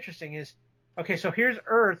makes it interesting is, okay, so here's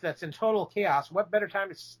Earth that's in total chaos. What better time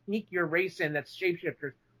to sneak your race in that's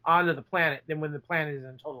shapeshifters onto the planet than when the planet is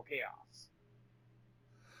in total chaos?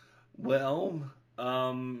 Well,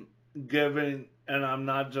 and I'm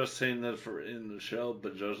not just saying this for in the show,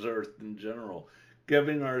 but just Earth in general,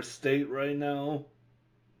 given our state right now,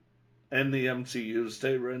 and the MCU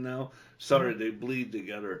state right now, sorry, they bleed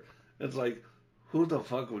together. It's like, who the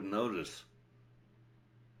fuck would notice?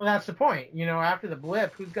 Well, that's the point. After the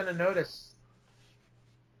blip, who's going to notice?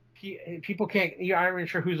 People can't, I'm not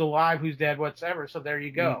sure who's alive, who's dead, whatever, so there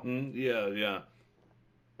you go. Mm-hmm. Yeah.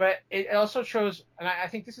 But it also shows, and I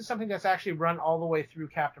think this is something that's actually run all the way through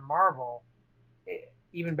Captain Marvel,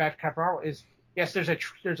 even back to Captain Marvel, is, yes, there's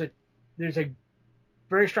a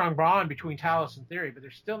very strong bond between Talos and Theory, but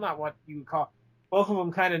they're still not what you would call, both of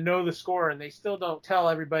them kind of know the score, and they still don't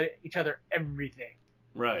tell each other everything.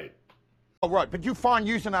 Right. All right, but you fine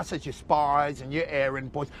using us as your spies and your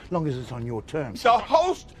errand boys, as long as it's on your terms. The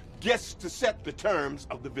host gets to set the terms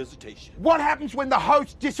of the visitation. What happens when the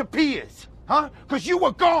host disappears? Huh? Because you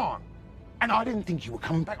were gone. And I didn't think you were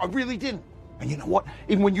coming back. I really didn't. And you know what?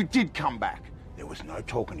 Even when you did come back, there was no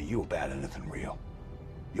talking to you about anything real.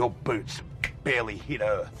 Your boots barely hit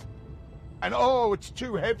Earth. And oh, it's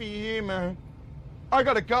too heavy here, man. I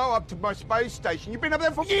gotta go up to my space station. You've been up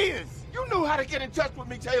there for years. You knew how to get in touch with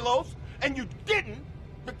me, Talos, and you didn't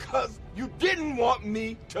because you didn't want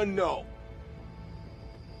me to know.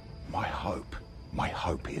 My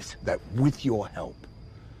hope is that with your help,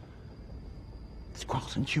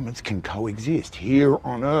 Skrulls and humans can coexist here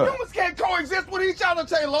on Earth. Humans can't coexist with each other,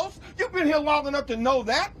 Talos. You've been here long enough to know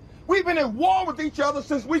that. We've been at war with each other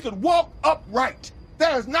since we could walk upright.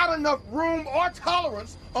 There is not enough room or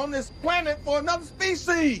tolerance on this planet for another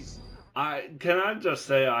species. Can I just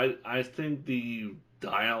say, I think the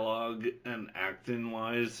dialogue and acting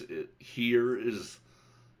wise here is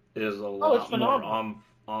a lot more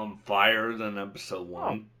on fire than episode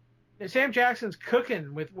 1. Sam Jackson's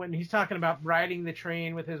cooking when he's talking about riding the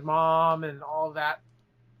train with his mom and all that.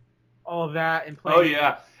 all of that and play. Oh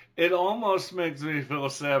yeah, it almost makes me feel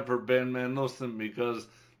sad for Ben Mendelsohn because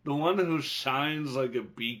the one who shines like a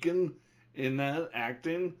beacon in that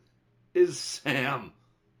acting is Sam.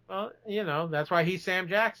 Well, that's why he's Sam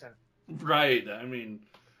Jackson. Right. I mean,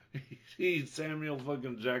 he's Samuel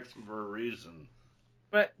fucking Jackson for a reason.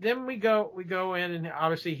 But then we go in, and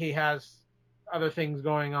obviously he has other things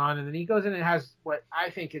going on, and then he goes in and has what I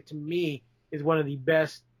think, to me, is one of the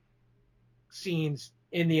best scenes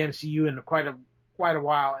in the MCU in quite a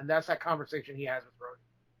while, and that's that conversation he has with Rhodey.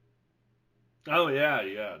 Oh yeah,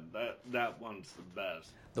 that one's the best.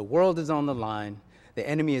 The world is on the line. The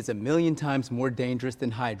enemy is 1,000,000 times more dangerous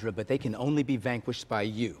than Hydra, but they can only be vanquished by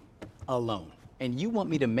you, alone. And you want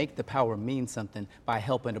me to make the power mean something by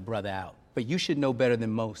helping a brother out. But you should know better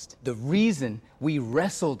than most. The reason we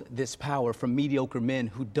wrestled this power from mediocre men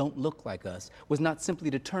who don't look like us was not simply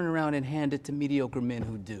to turn around and hand it to mediocre men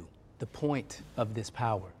who do. The point of this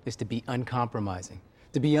power is to be uncompromising,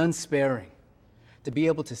 to be unsparing, to be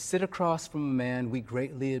able to sit across from a man we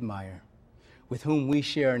greatly admire, with whom we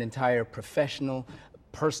share an entire professional,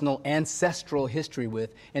 personal, ancestral history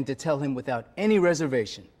with, and to tell him without any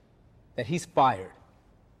reservation that he's fired.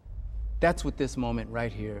 That's what this moment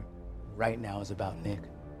right here, right now is about, Nick.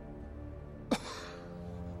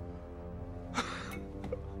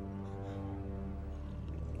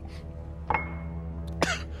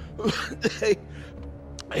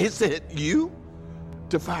 He said you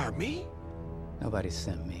to fire me? Nobody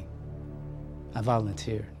sent me. I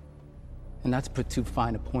volunteered. And not to put too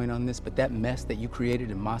fine a point on this, but that mess that you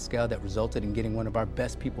created in Moscow that resulted in getting one of our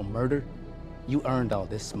best people murdered, you earned all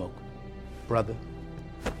this smoke, brother.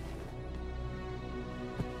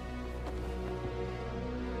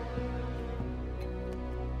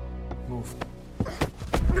 Move.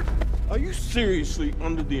 Are you seriously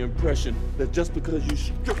under the impression that just because you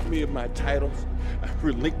stripped me of my titles, I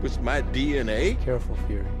relinquished my DNA? Careful,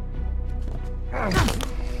 Fury. And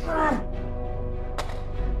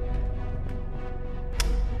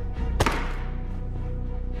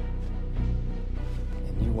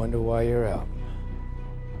you wonder why you're out.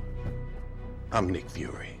 I'm Nick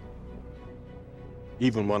Fury.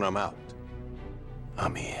 Even when I'm out,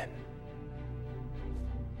 I'm in.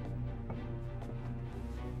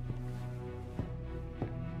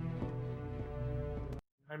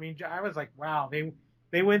 I mean, I was like, wow,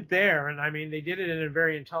 they went there, and I mean, they did it in a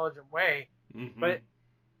very intelligent way. Mm-hmm. But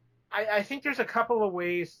I think there's a couple of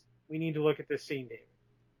ways we need to look at this scene, David.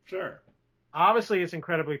 Sure. Obviously, it's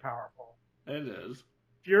incredibly powerful. It is.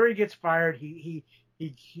 Fury gets fired.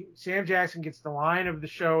 Sam Jackson gets the line of the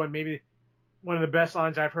show, and maybe one of the best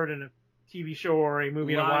lines I've heard in a TV show or a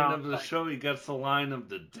movie in a while. Line of the show, he gets the line of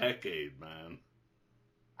the decade, man.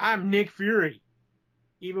 I'm Nick Fury.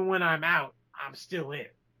 Even when I'm out, I'm still in.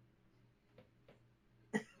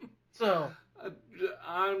 So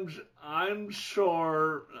I'm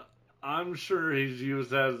sure he's used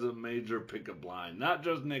that as a major pickup line, not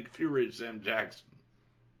just Nick Fury, Sam Jackson.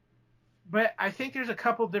 But I think there's a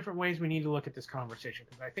couple different ways we need to look at this conversation,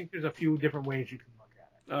 because I think there's a few different ways you can look at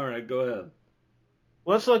it. All right, go ahead.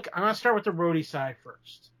 Let's look. I'm going to start with the Rhodey side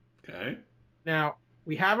first. Okay. Now,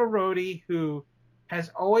 we have a Rhodey who has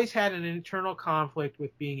always had an internal conflict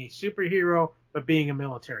with being a superhero, but being a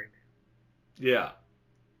military man. Yeah.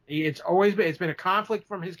 It's been a conflict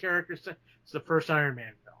from his character since the first Iron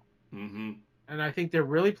Man film. Mm-hmm. And I think they're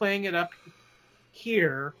really playing it up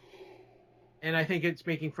here, and I think it's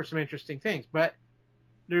making for some interesting things. But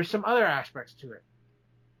there's some other aspects to it.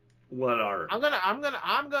 What are? I'm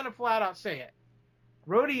gonna flat out say it.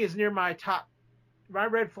 Rhodey is near my top. My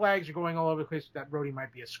red flags are going all over the place that Rhodey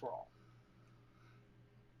might be a Skrull.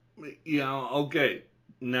 Yeah, okay.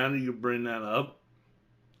 Now that you bring that up,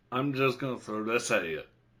 I'm just gonna throw this at you.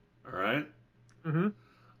 All right. Mm-hmm.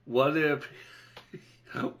 What if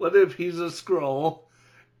he's a Skrull,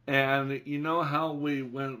 and you know how we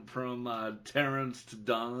went from Terrence to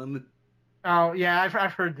Don? Oh yeah,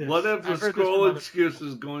 I've heard this. What if the Skrull excuse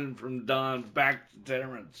is going from Don back to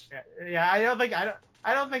Terrence? Yeah, I don't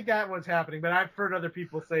think that was happening, but I've heard other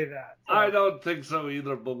people say that. So. I don't think so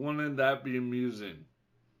either, but wouldn't that be amusing?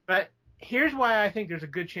 But here's why I think there's a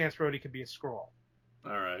good chance Rhodey could be a Skrull.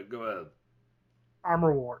 All right, go ahead.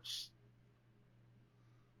 Armor Wars.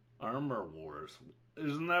 Armor Wars.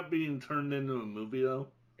 Isn't that being turned into a movie, though?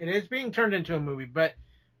 It is being turned into a movie, but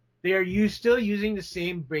they are still using the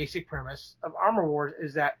same basic premise of Armor Wars,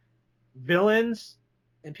 is that villains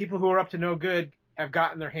and people who are up to no good have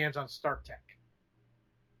gotten their hands on Stark tech.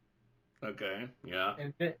 Okay, yeah.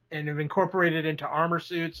 And have incorporated into armor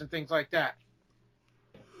suits and things like that.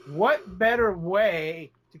 What better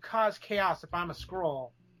way to cause chaos if I'm a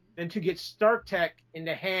Skrull than to get Stark Tech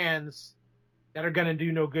into hands that are going to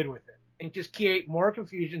do no good with it and just create more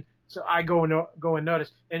confusion. So I go and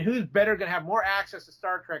notice. And who's better going to have more access to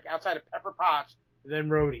Star Trek outside of Pepper Potts than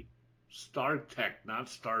Rhodey? Star Tech, not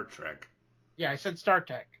Star Trek. Yeah, I said Star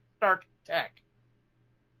Tech. Stark Tech.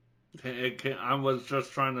 I was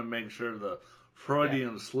just trying to make sure the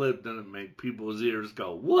Freudian slip didn't make people's ears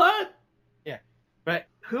go, what? Yeah. But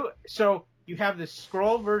so you have this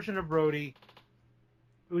Skrull version of Rhodey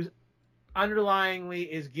who's underlyingly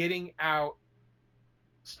is getting out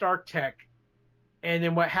Stark Tech. And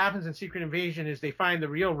then what happens in Secret Invasion is they find the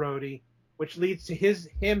real Rhodey, which leads to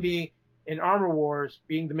him being in Armor Wars,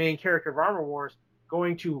 being the main character of Armor Wars,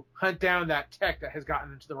 going to hunt down that tech that has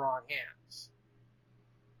gotten into the wrong hands.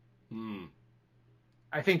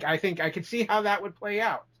 I think I could see how that would play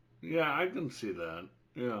out. Yeah, I can see that.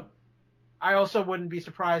 Yeah. I also wouldn't be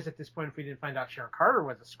surprised at this point if we didn't find out Sharon Carter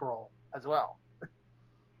was a Skrull as well.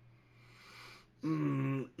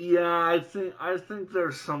 Yeah, I think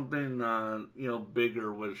there's something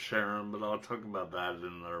bigger with Sharon, but I'll talk about that at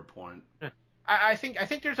another point. I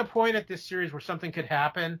think there's a point at this series where something could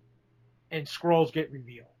happen, and Skrulls get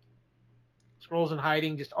revealed. Skrulls in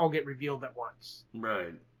hiding just all get revealed at once.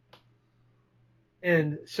 Right.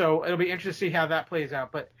 And so it'll be interesting to see how that plays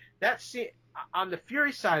out. But that's on the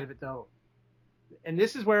Fury side of it, though. And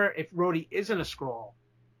this is where if Rhodey isn't a Skrull,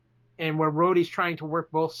 and where Rhodey's trying to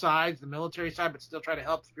work both sides, the military side, but still try to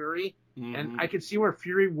help Fury. Mm-hmm. And I could see where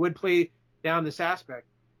Fury would play down this aspect.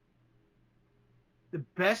 The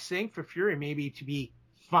best thing for Fury may be to be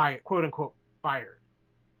fired, quote unquote, fired.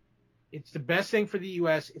 It's the best thing for the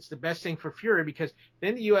U.S. It's the best thing for Fury because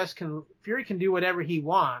then the Fury can do whatever he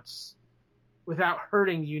wants without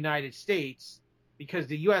hurting the United States because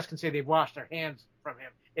the U.S. can say they've washed their hands from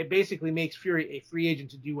him. It basically makes Fury a free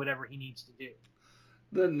agent to do whatever he needs to do.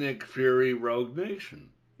 The Nick Fury Rogue Nation.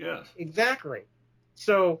 Yes. Exactly.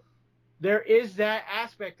 So there is that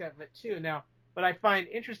aspect of it too. Now, what I find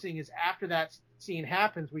interesting is after that scene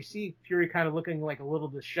happens, we see Fury kind of looking like a little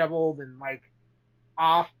disheveled and like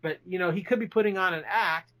off, but he could be putting on an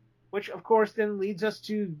act, which of course then leads us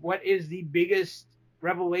to what is the biggest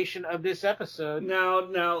revelation of this episode.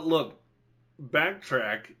 Now look,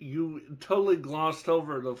 backtrack. You totally glossed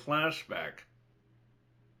over the flashback.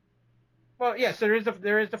 Well, yes, there is the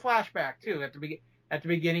flashback too at the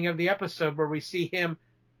beginning of the episode where we see him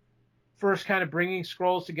first kind of bringing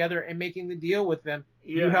Skrulls together and making the deal with them.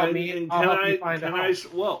 Yeah, you help me, I'll help you find a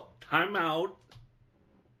home. Time out.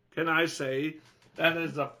 Can I say that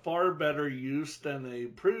is a far better use than a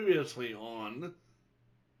previously on?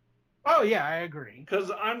 Oh yeah, I agree. Because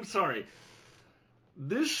I'm sorry,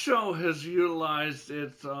 this show has utilized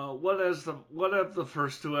its what have the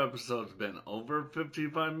first two episodes been? Over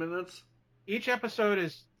 55 minutes? Each episode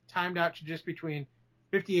is timed out to just between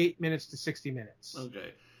 58 minutes to 60 minutes.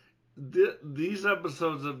 Okay. These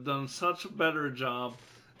episodes have done such a better job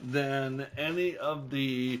than any of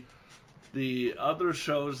the other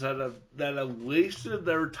shows that have wasted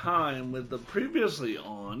their time with the previously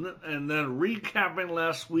on and then recapping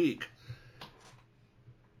last week.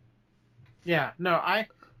 Yeah, no, I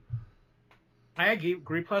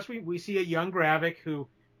agree. Plus, we see a young Gravik who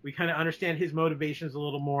we kind of understand his motivations a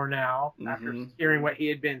little more now after hearing what he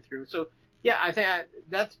had been through. So, yeah, I think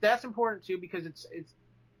that's important too because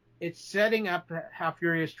it's setting up how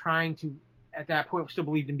Fury is trying to, at that point, still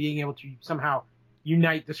believed in being able to somehow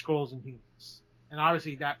unite the Skrulls and humans. And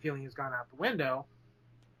obviously that feeling has gone out the window.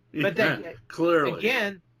 But then, clearly,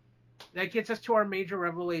 again, that gets us to our major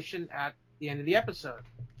revelation at the end of the episode.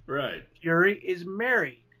 Right. Fury is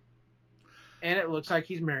married. And it looks like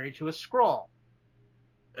he's married to a Skrull.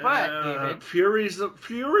 But, David...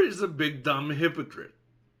 Fury's a big, dumb hypocrite.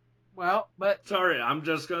 Well, but... Sorry, I'm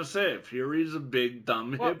just going to say it. Fury's a big,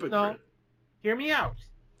 dumb hypocrite. No, hear me out.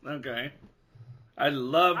 Okay. I'd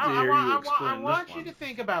love to hear you explain this one. I want you to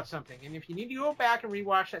think about something. And if you need to go back and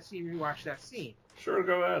rewatch that scene. Sure,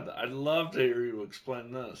 go ahead. I'd love to hear you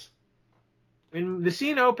explain this. When the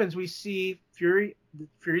scene opens, we see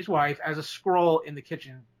Fury's wife as a Skrull in the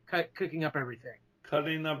kitchen, cooking up everything.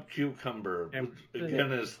 Cutting up cucumber, which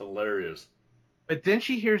again is hilarious. But then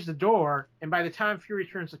she hears the door, and by the time Fury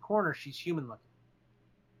turns the corner, she's human-looking.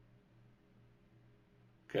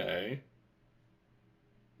 Okay.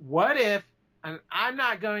 What if, and I'm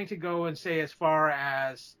not going to go and say as far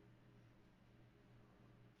as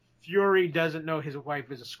Fury doesn't know his wife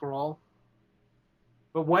is a Skrull,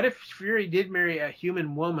 but what if Fury did marry a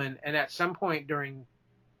human woman, and at some point during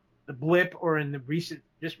the blip or in the recent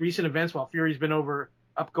events while Fury's been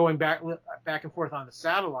going back and forth on the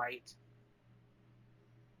satellite,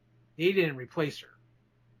 they didn't replace her.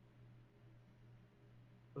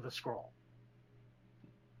 with a SKRULL.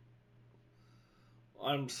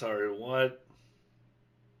 I'm sorry, what?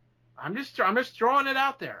 I'm just throwing it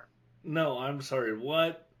out there. No, I'm sorry,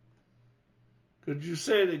 what? Could you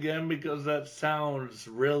say it again, because that sounds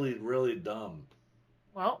really, really dumb.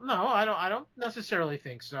 Well, no, I don't necessarily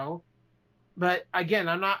think so. But again,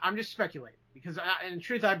 I'm just speculating, because in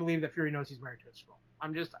truth, I believe that Fury knows he's married to a SKRULL.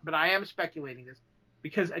 But I am speculating this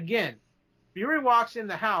because, again, Fury walks in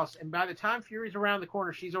the house, and by the time Fury's around the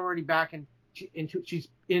corner, she's already back she's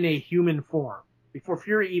in a human form before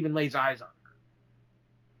Fury even lays eyes on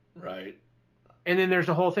her. Right. And then there's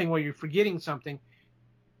the whole thing where you're forgetting something.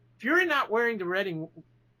 Fury not wearing the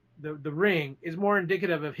ring is more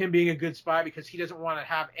indicative of him being a good spy, because he doesn't want to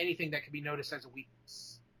have anything that could be noticed as a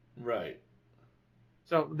weakness. Right.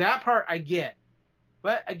 So that part I get.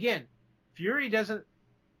 But again, Fury doesn't,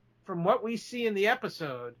 from what we see in the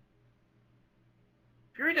episode,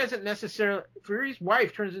 Fury's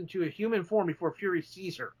wife turns into a human form before Fury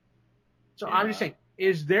sees her. So I'm just saying,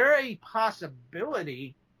 is there a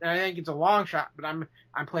possibility, and I think it's a long shot, but I'm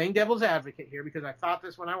playing devil's advocate here because I thought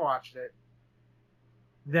this when I watched it,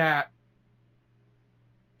 that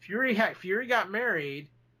Fury got married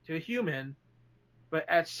to a human, but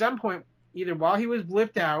at some point, either while he was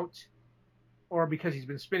blipped out, or because he's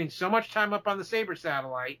been spending so much time up on the Saber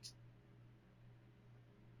satellite,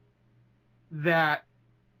 that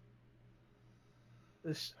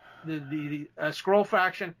the SKRULL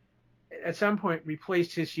faction at some point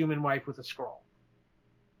replaced his human wife with a SKRULL.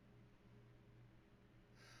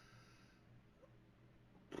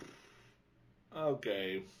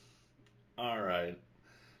 Okay. All right.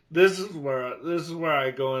 This is where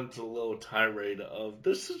I go into a little tirade of,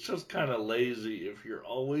 this is just kind of lazy if you're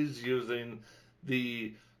always using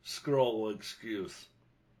the SKRULL excuse.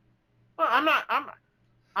 Well, I'm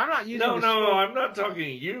not using. No, I'm not talking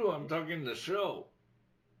to you. I'm talking to the show.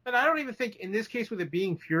 But I don't even think in this case, with it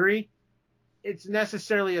being Fury, it's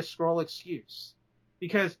necessarily a SKRULL excuse,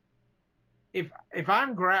 because if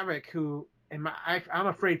I'm Gravik, who I'm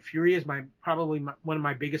afraid Fury is probably one of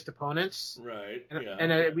my biggest opponents. Right.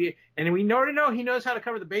 And we already know he knows how to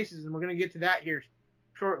cover the bases, and we're going to get to that here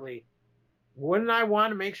shortly. Wouldn't I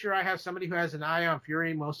want to make sure I have somebody who has an eye on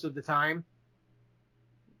Fury most of the time?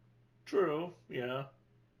 True. Yeah.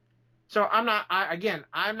 So I'm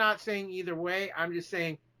not saying either way. I'm just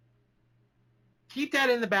saying keep that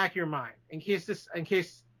in the back of your mind in case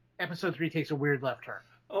episode 3 takes a weird left turn.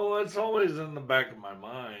 Oh, it's always in the back of my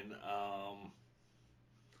mind.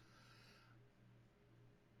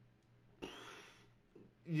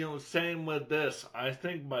 Same with this. I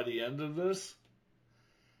think by the end of this,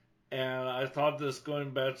 and I thought this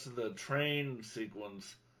going back to the train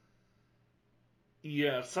sequence,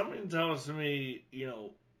 something tells me,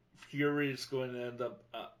 Fury's going to end up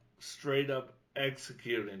straight up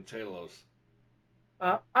executing Talos.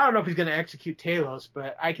 I don't know if he's going to execute Talos,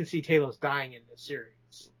 but I can see Talos dying in this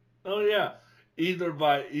series. Oh yeah, either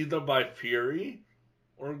by Fury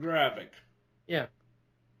or Gravik. Yeah.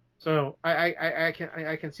 So I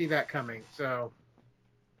can see that coming. So,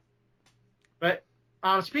 but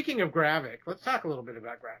speaking of Gravik, let's talk a little bit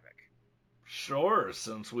about Gravik. Sure,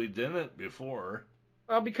 since we didn't before.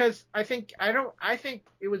 Well, because I think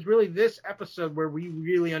it was really this episode where we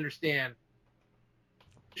really understand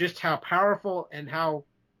just how powerful and how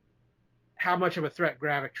much of a threat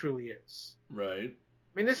Gravik truly is. Right.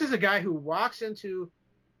 I mean, this is a guy who walks into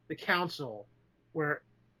the council where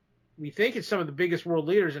we think it's some of the biggest world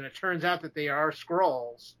leaders, and it turns out that they are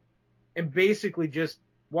SKRULLs, and basically just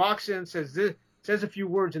walks in, says a few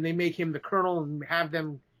words, and they make him the colonel and have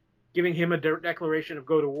them giving him a declaration of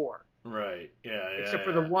go to war. Right. Yeah. Except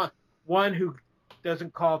for the one who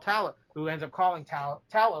doesn't call Talos, who ends up calling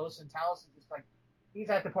Talos, and Talos is just like, he's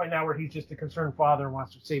at the point now where he's just a concerned father and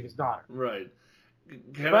wants to save his daughter. Right.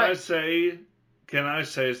 Can I say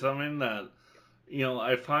something that,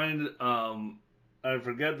 I find, I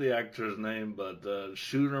forget the actor's name, but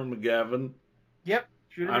Shooter McGavin. Yep.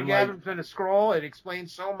 Shooter McGavin's been a SKRULL. It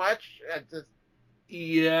explains so much.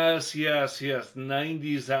 Yes.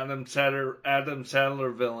 90s Adam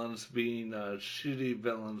Sandler villains being shitty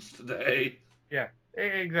villains today. Yeah,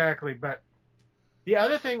 exactly. But the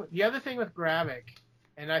other thing with Gravik,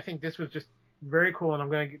 and I think this was just very cool,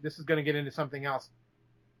 and this is gonna get into something else.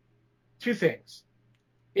 Two things.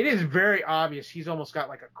 It is very obvious he's almost got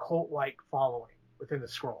like a cult-like following within the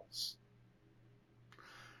SKRULLs.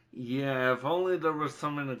 Yeah, if only there was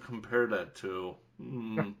something to compare that to.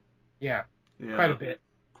 Yeah. Quite a bit.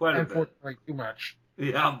 Unfortunately, too much.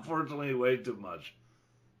 Yeah, unfortunately, way too much.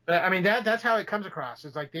 But I mean, that's how it comes across.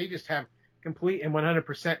 It's like they just have complete and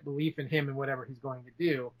 100% belief in him and whatever he's going to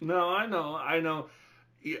do. No, I know.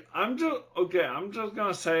 Yeah, I'm just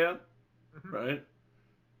gonna say it, right?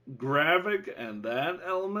 Gravik and that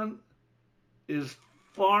element is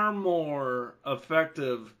far more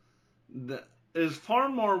effective. Is far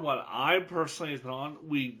more what I personally thought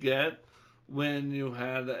we get when you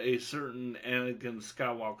had a certain Anakin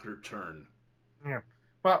Skywalker turn. Yeah.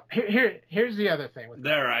 Well, here's the other thing.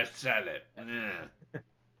 I said it.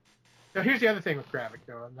 So here's the other thing with Gravik,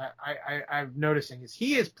 though, and that I'm noticing is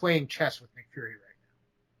he is playing chess with Nick Fury right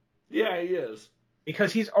now. Yeah, he is.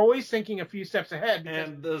 Because he's always thinking a few steps ahead.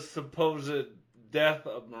 And the supposed death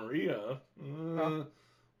of Maria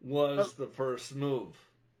was the first move.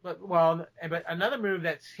 But another move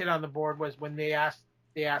that's hit on the board was when they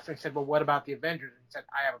said, well, what about the Avengers? And he said,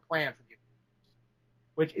 I have a plan for you.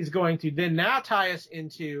 Which is going to then now tie us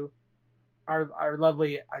into our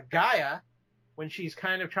lovely Gaia, when she's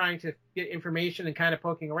kind of trying to get information and kind of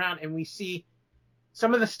poking around, and we see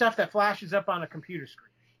some of the stuff that flashes up on a computer screen.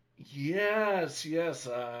 Yes.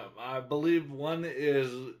 I believe one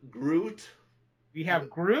is Groot. We have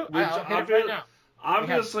Groot. I'll hit it right now.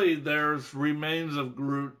 Obviously, there's remains of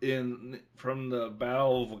Groot from the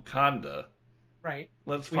Battle of Wakanda. Right.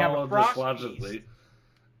 Let's follow this logically.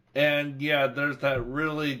 And yeah, there's that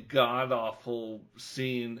really god awful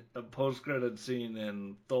scene, a post-credit scene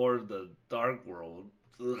in Thor: The Dark World.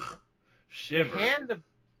 Ugh, shiver. And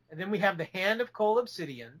then we have the Hand of Cold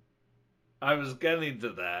Obsidian. I was getting to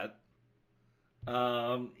that.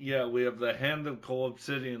 Yeah, we have the Hand of Cold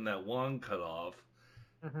Obsidian that Wong cut off.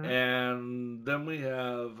 Mm-hmm. And then we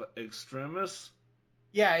have Extremis.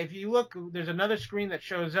 Yeah, if you look, there's another screen that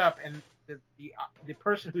shows up, and the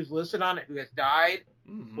person who's listed on it who has died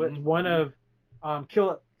was one of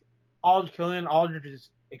Killian Aldridge's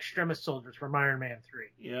Extremis soldiers from Iron Man 3.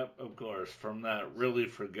 Yep, of course, from that really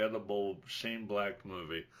forgettable Shane Black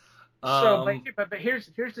movie. But here's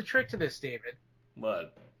the trick to this, David.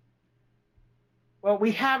 What? Well,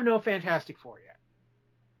 we have no Fantastic Four yet.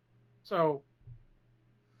 So,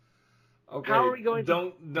 okay, how are we going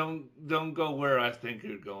don't go where I think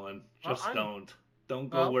you're going. Just don't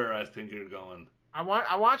go where I think you're going. I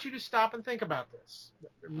want you to stop and think about this.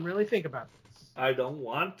 Really think about this. I don't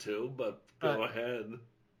want to, but go ahead.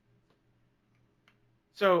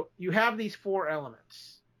 So you have these four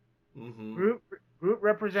elements. Mm-hmm. Groot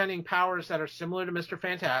representing powers that are similar to Mr.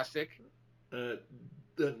 Fantastic.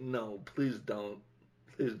 No, please don't.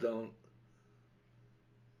 Please don't.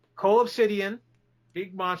 Cold Obsidian,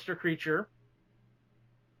 big monster creature.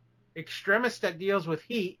 Extremis that deals with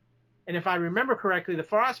heat. And if I remember correctly, the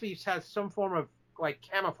Frost Beast has some form of like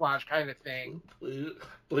camouflage kind of thing.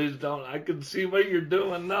 Please don't. I can see what you're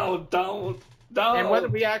doing. No, don't. And whether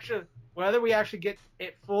we actually get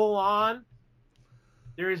it full on,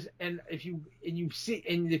 if you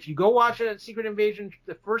go watch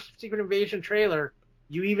the first Secret Invasion trailer,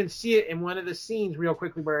 you even see it in one of the scenes real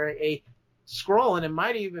quickly where a Skrull, and it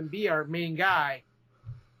might even be our main guy,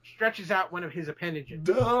 stretches out one of his appendages.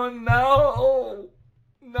 No.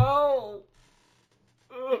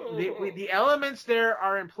 The elements there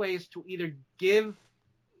are in place to either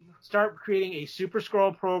start creating a Super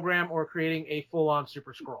Skrull program or creating a full-on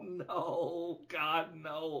Super Skrull. No, God,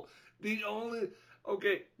 no. The only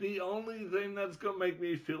thing that's gonna make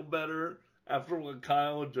me feel better after what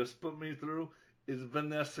Kyle just put me through is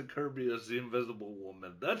Vanessa Kirby as the Invisible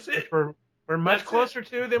Woman. That's it. We're much closer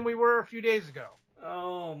to than we were a few days ago.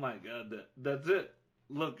 Oh my God, that's it.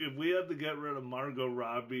 Look, if we had to get rid of Margot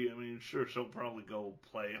Robbie, I mean, sure, she'll probably go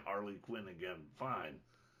play Harley Quinn again. Fine.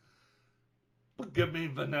 But give me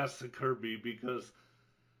Vanessa Kirby, because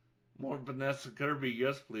more Vanessa Kirby,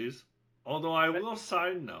 yes, please. Although I will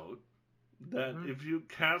side note that if you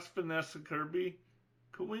cast Vanessa Kirby,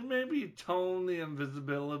 could we maybe tone the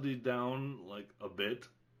invisibility down, like, a bit?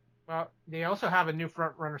 Well, they also have a new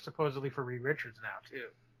front runner supposedly for Reed Richards now, too.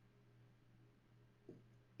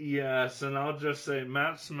 Yes, and I'll just say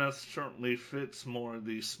Matt Smith certainly fits more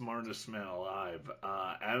the smartest man alive.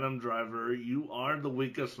 Adam Driver, you are the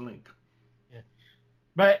weakest link. Yeah.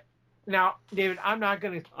 But now, David, I'm not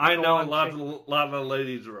going to. I know a lot of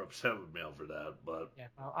ladies are upset with me over that, but yeah,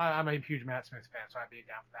 well, I'm a huge Matt Smith fan, so I'd be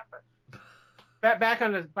down for that. But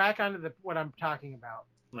back onto what I'm talking about.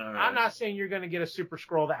 Right. I'm not saying you're going to get a Super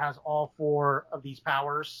Skrull that has all four of these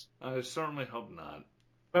powers. I certainly hope not.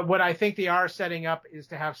 But what I think they are setting up is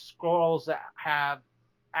to have Skrulls that have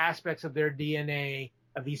aspects of their DNA,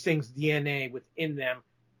 of these things' DNA within them,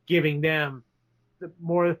 giving them the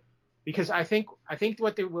more. Because I think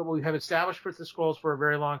what we have established with the Skrulls for a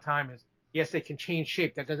very long time is, yes, they can change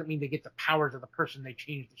shape. That doesn't mean they get the powers of the person they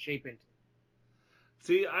change the shape into.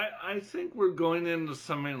 See, I think we're going into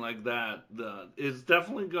something like that. It's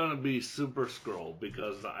definitely going to be Super Skrull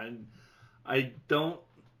because I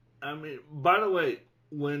mean, by the way,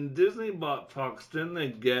 when Disney bought Fox, didn't they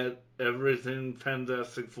get everything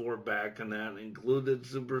Fantastic Four back, and that included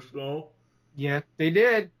Super Skrull? Yeah, they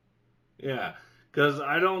did. Yeah, because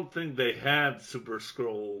I don't think they had Super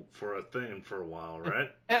Skrull for a thing for a while,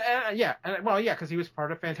 right? Because he was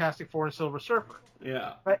part of Fantastic Four and Silver Surfer.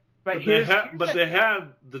 Yeah. But they had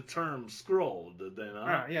the term Skrull, did they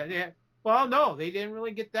not? Yeah. Well, no, they didn't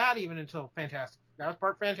really get that even until Fantastic. That was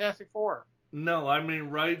part of Fantastic Four. No, I mean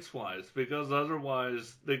rights-wise, because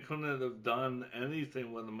otherwise they couldn't have done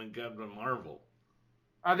anything with them in Captain Marvel.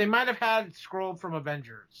 They might have had Skrull from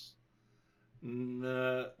Avengers.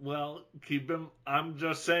 Well, I'm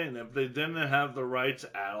just saying, if they didn't have the rights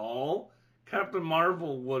at all, Captain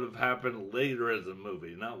Marvel would have happened later as a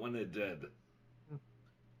movie, not when it did.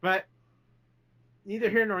 But neither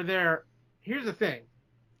here nor there. Here's the thing.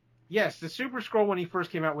 Yes, the Super Skrull when he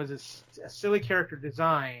first came out was a silly character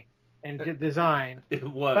design.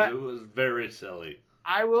 It was very silly.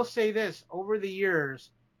 I will say this, over the years,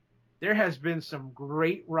 there has been some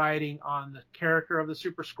great writing on the character of the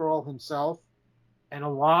Super Skrull himself, and a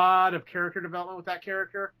lot of character development with that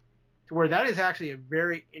character, to where that is actually a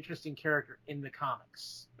very interesting character in the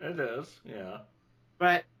comics. It is, yeah.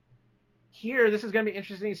 But here, this is going to be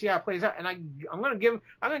interesting to see how it plays out, and I'm going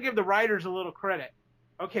to give the writers a little credit.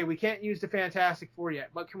 Okay, we can't use the Fantastic Four yet.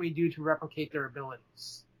 What can we do to replicate their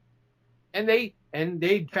abilities? And they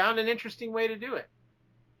found an interesting way to do it.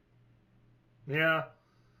 Yeah,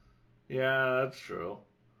 that's true.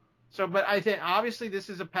 So, but I think obviously this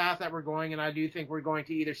is a path that we're going, and I do think we're going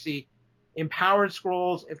to either see empowered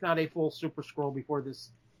Skrulls, if not a full Super Skrull, before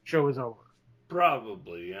this show is over.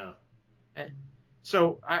 Probably, yeah.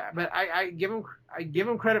 So, I give him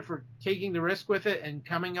credit for taking the risk with it and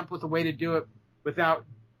coming up with a way to do it without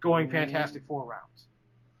going Fantastic Four routes.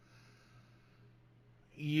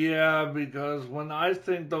 Yeah, because when I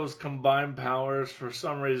think those combined powers, for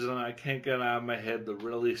some reason I can't get out of my head the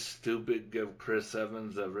really stupid give Chris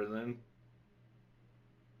Evans everything.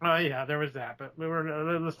 Yeah, there was that, but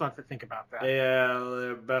let's not think about that.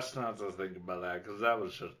 Yeah, best not to think about that because that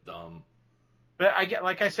was just dumb. But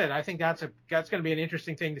like I said, I think that's going to be an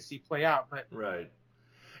interesting thing to see play out. But right,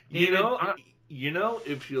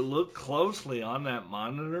 if you look closely on that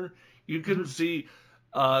monitor, you can see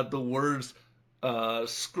the words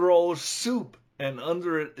Skrull Soup, and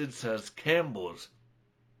under it says Campbell's.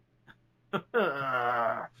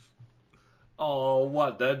 Oh,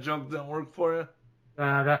 what? That joke didn't work for you?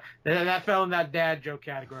 That fell in that dad joke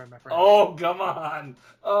category, my friend. Oh, come on!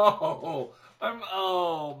 I'm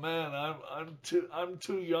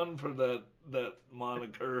too young for that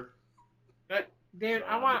moniker. But David,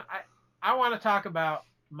 I want to talk about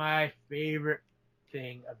my favorite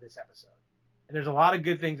thing of this episode, and there's a lot of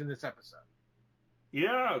good things in this episode.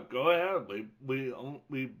 Yeah, go ahead. We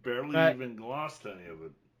barely even glossed any of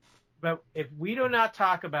it. But if we do not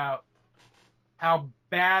talk about how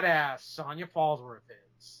badass Sonya Fallsworth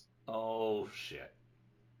is. Oh, shit.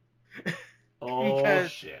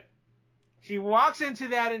 Shit. She walks into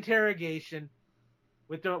that interrogation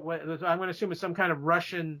with what I'm going to assume is some kind of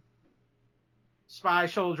Russian spy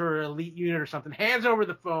soldier or elite unit or something, hands over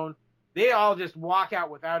the phone. They all just walk out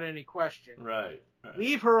without any question. Right.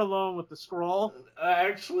 Leave her alone with the Skrull.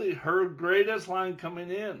 Actually, her greatest line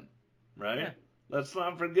coming in, right? Yeah. Let's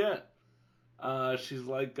not forget. She's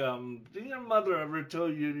like, did your mother ever tell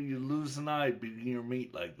you you lose an eye beating your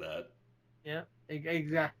meat like that? Yeah,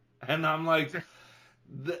 exactly. And I'm like,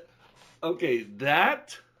 okay,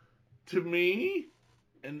 that, to me,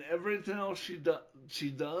 and everything else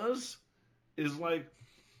she does, is like,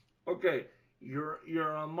 okay,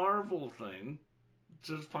 you're a Marvel thing,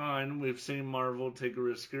 which is fine. We've seen Marvel take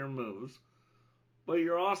riskier moves. But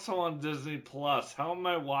you're also on Disney Plus. How am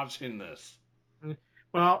I watching this?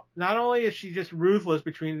 Well, not only is she just ruthless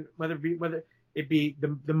between whether it be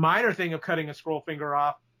the minor thing of cutting a Skrull finger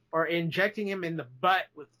off or injecting him in the butt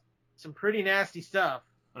with some pretty nasty stuff.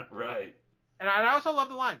 Right. And I also love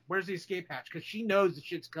the line, "Where's the escape hatch?" Because she knows the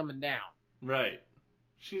shit's coming down. Right.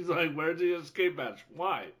 She's like, "Where's the escape hatch?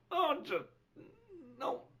 Why?" Oh,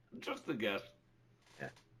 just a guess. Yeah.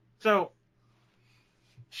 So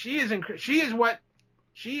she is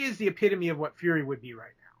the epitome of what Fury would be right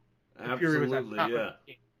now. Absolutely, yeah.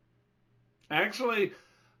 Actually,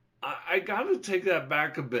 I got to take that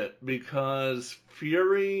back a bit because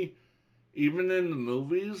Fury, even in the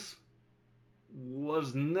movies,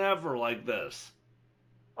 was never like this.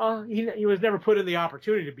 Well, he was never put in the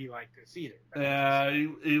opportunity to be like this either. Yeah,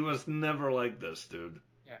 he was never like this, dude.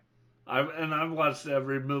 Yeah. I've watched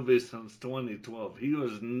every movie since 2012. He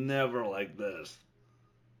was never like this.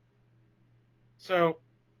 So,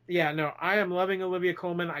 yeah, no, I am loving Olivia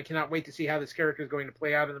Colman. I cannot wait to see how this character is going to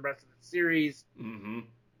play out in the rest of the series. Mm-hmm.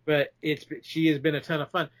 But she has been a ton of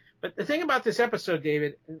fun. But the thing about this episode,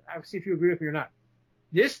 David, and I'll see if you agree with me or not,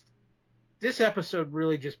 this episode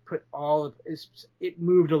really just put it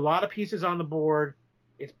moved a lot of pieces on the board.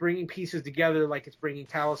 It's bringing pieces together, like it's bringing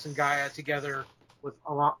Talos and Gaia together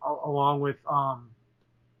along with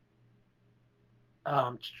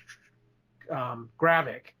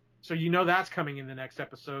Gravik. So that's coming in the next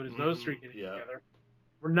episode is those three getting together.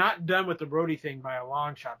 We're not done with the Brody thing by a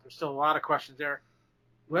long shot. There's still a lot of questions there.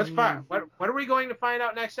 Let's find. What are we going to find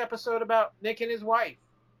out next episode about Nick and his wife?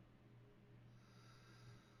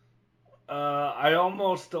 I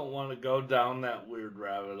almost don't want to go down that weird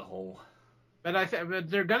rabbit hole. But but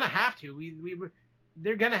they're gonna have to.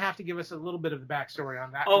 They're gonna have to give us a little bit of the backstory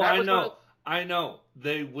on that. Oh, I know.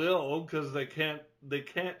 They will, because they can't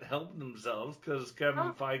help themselves, because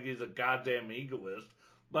Kevin Feige's a goddamn egoist.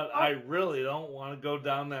 But I really don't want to go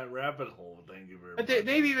down that rabbit hole. Thank you very much. But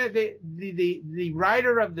the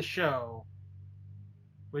writer of the show,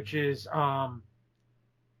 which is Kyle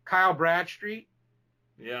Bradstreet,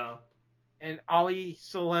 and Ali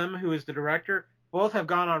Salem, who is the director, both have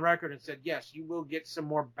gone on record and said, yes, you will get some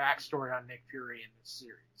more backstory on Nick Fury in this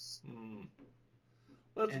series.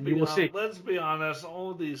 Let's be honest.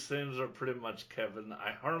 All these things are pretty much Kevin.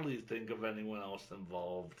 I hardly think of anyone else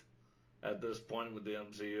involved at this point with the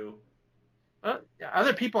MCU.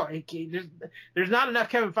 Other people, there's not enough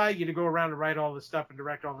Kevin Feige to go around and write all this stuff and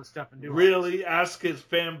direct all this stuff and do. Really, ask his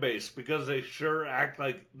fan base, because they sure act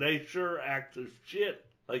as shit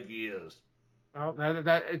like he is. Well,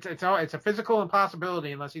 it's a physical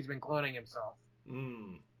impossibility unless he's been cloning himself.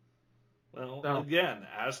 Well, again,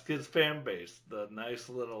 ask his fan base. The nice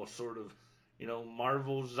little sort of,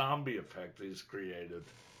 Marvel zombie effect he's created.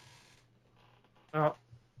 Well,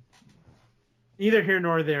 neither here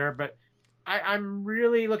nor there, but I'm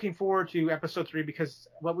really looking forward to episode 3, because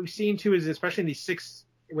what we've seen too is, especially in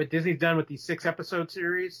what Disney's done with these 6 episode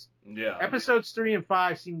series. Yeah. Episodes 3 and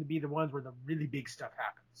 5 seem to be the ones where the really big stuff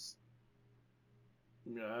happens.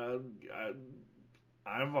 I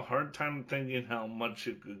have a hard time thinking how much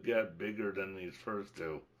it could get bigger than these first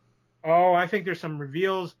 2. Oh, I think there's some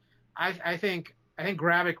reveals. I think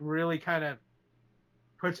Gravik really kind of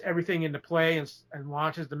puts everything into play and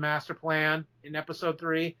launches the master plan in episode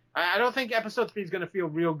 3. I don't think episode 3 is going to feel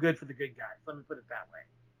real good for the good guys. Let me put it that way.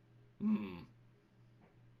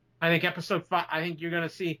 I think episode 5. I think you're going to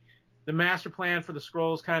see the master plan for the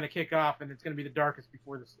Skrulls kind of kick off, and it's going to be the darkest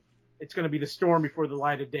before this. It's going to be the storm before the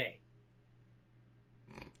light of day.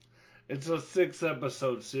 It's a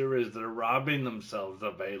 6-episode series. They're robbing themselves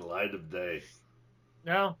of a light of day.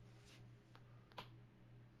 No.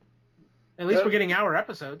 At least we're getting hour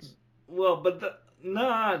episodes. Well, but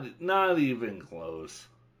not even close.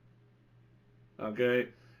 Okay?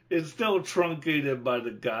 It's still truncated by the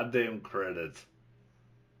goddamn credits.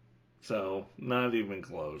 So, not even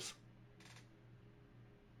close.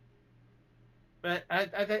 But I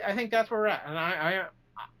think that's where we're at. And I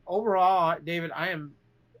overall, David, I am,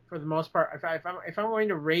 for the most part, if I'm going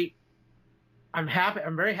to rate, I'm happy.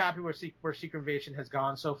 I'm very happy where Secret Invasion has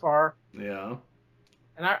gone so far. Yeah.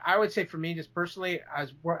 And I would say, for me, just personally, I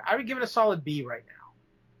would give it a solid B right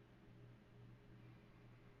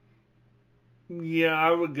now. Yeah, I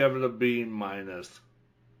would give it a B minus.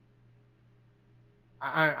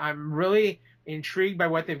 I'm really intrigued by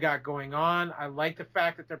what they've got going on. I like the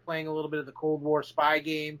fact that they're playing a little bit of the Cold War spy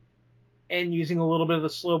game and using a little bit of the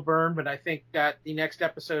slow burn. But I think that the next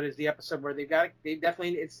episode is the episode where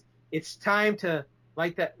it's time to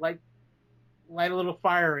light a little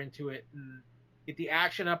fire into it and get the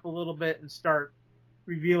action up a little bit and start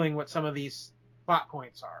revealing what some of these plot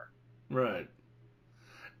points are. Right.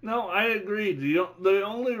 No, I agree. The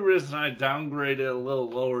only reason I downgrade it a little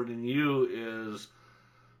lower than you is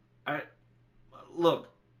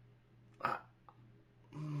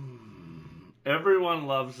everyone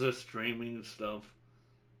loves this streaming stuff,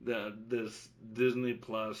 this Disney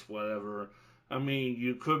Plus, whatever. I mean,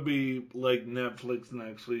 you could be like Netflix and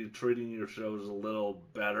actually treating your shows a little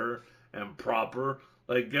better and proper,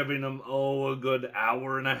 like giving them, a good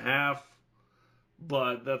hour and a half.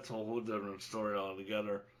 But that's a whole different story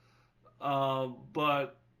altogether.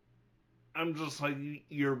 But I'm just like,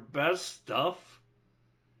 your best stuff,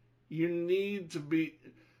 you need to be,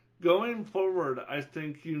 going forward, I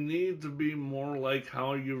think you need to be more like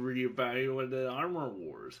how you reevaluated Armor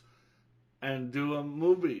Wars and do a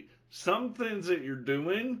movie. Some things that you're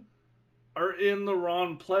doing are in the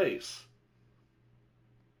wrong place.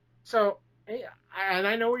 So, and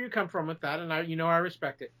I know where you come from with that, and I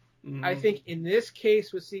respect it. Mm-hmm. I think in this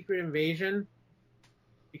case with Secret Invasion,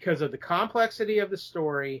 because of the complexity of the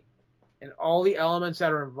story and all the elements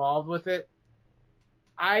that are involved with it,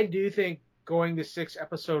 I do think going the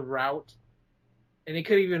 6-episode route, and it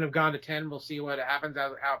could even have gone to 10. We'll see what happens,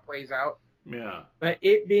 how it plays out. Yeah. But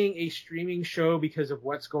it being a streaming show because of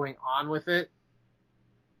what's going on with it,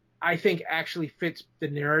 I think actually fits the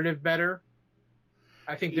narrative better.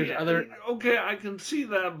 I think there's other... Okay, I can see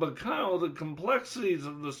that, but Kyle, the complexities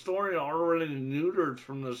of the story are already neutered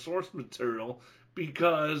from the source material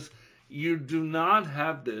because you do not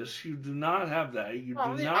have this, you do not have that, you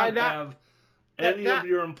do not have any of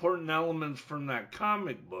your important elements from that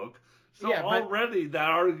comic book. So already that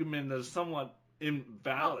argument is somewhat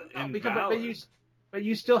invalid. But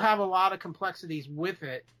you still have a lot of complexities with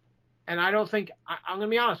it, and I don't think... I'm going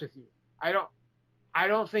to be honest with you. I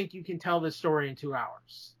don't think you can tell this story in 2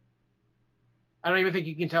 hours. I don't even think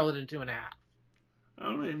you can tell it in 2.5. I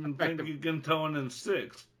don't even think you can tell it in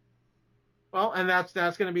 6. Well, and that's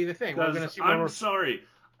going to be the thing. We're going to see. I'm sorry,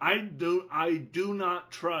 I do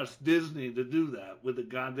not trust Disney to do that with a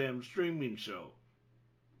goddamn streaming show.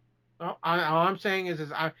 Well, all I'm saying is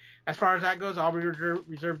as far as that goes, I'll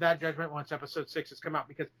reserve that judgment once episode 6 has come out.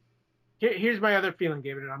 Because here's my other feeling,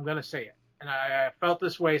 David, and I'm going to say it. And I felt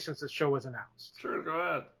this way since the show was announced. Sure, go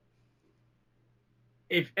ahead.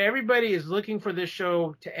 If everybody is looking for this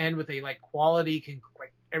show to end with a quality,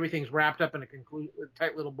 everything's wrapped up in a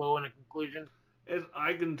tight little bow and a conclusion,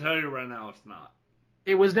 I can tell you right now, it's not.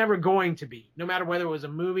 It was never going to be, no matter whether it was a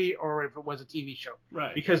movie or if it was a TV show.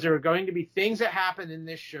 Right. Because there are going to be things that happen in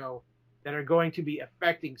this show that are going to be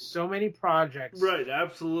affecting so many projects. Right,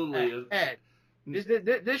 absolutely. Ahead.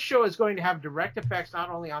 This show is going to have direct effects not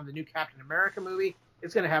only on the new Captain America movie,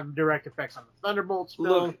 it's going to have direct effects on the Thunderbolts film.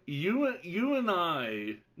 Look, you and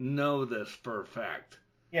I know this for a fact.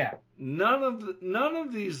 Yeah. None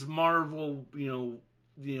of these Marvel,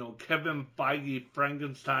 Kevin Feige,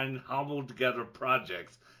 Frankenstein hobbled together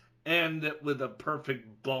projects end with a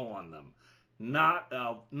perfect bow on them. Not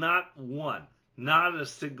one. Not a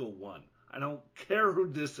single one. I don't care who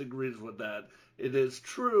disagrees with that. It is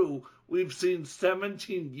true. We've seen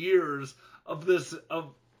 17 years of this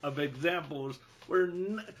of examples where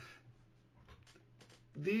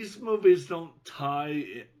these movies don't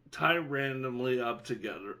tie randomly up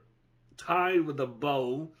together, tie with a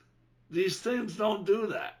bow. These things don't do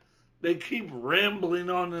that. They keep rambling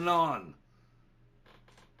on and on.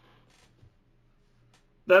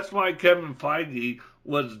 That's why Kevin Feige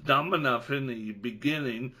was dumb enough in the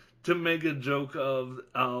beginning to make a joke of,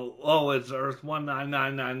 it's Earth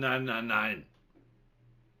 19999999.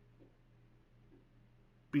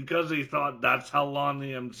 Because he thought that's how long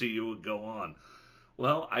the MCU would go on.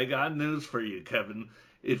 Well, I got news for you, Kevin.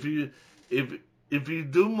 If you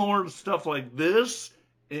do more stuff like this,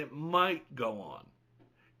 it might go on.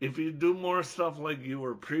 If you do more stuff like you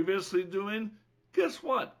were previously doing, guess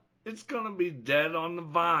what? It's going to be dead on the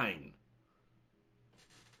vine.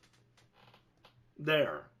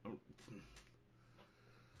 There.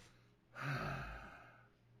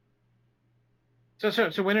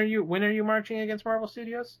 So when are you marching against Marvel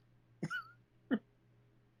Studios?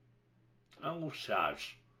 Oh,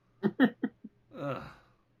 shush.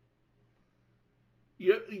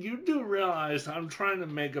 You do realize I'm trying to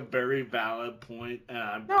make a very valid point, and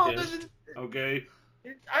I'm pissed. Okay.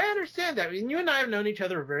 I understand that. I mean, you and I have known each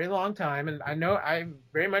other a very long time, and I know I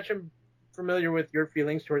very much am familiar with your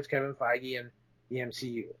feelings towards Kevin Feige and the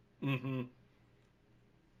MCU. Mm-hmm.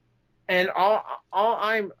 And all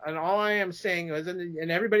I am saying is,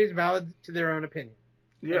 and everybody's valid to their own opinion.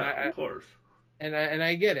 Yeah, of course. And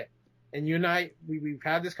I get it. And you and I, we've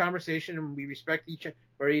had this conversation, and we respect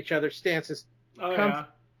each other's stances. Oh, yeah.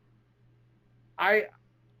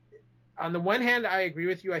 On the one hand, I agree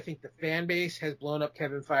with you. I think the fan base has blown up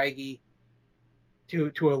Kevin Feige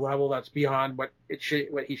to a level that's beyond what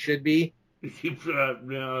he should be.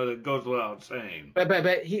 It goes without saying. But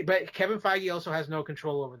Kevin Feige also has no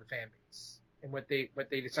control over the fan base and what they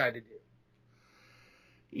decide to do.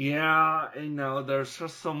 Yeah, I know. There's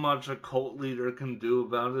just so much a cult leader can do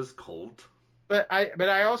about his cult. But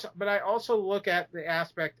I also look at the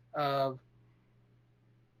aspect of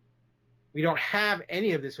we don't have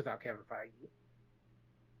any of this without Kevin Feige.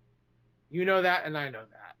 You know that, and I know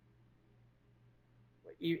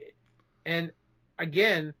that. And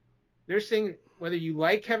again, there's things, whether you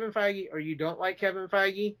like Kevin Feige or you don't like Kevin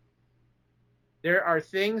Feige, there are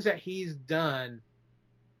things that he's done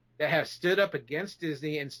that have stood up against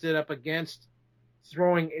Disney and stood up against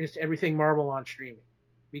throwing everything Marvel on streaming.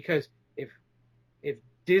 Because if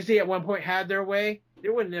Disney at one point had their way,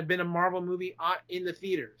 there wouldn't have been a Marvel movie in the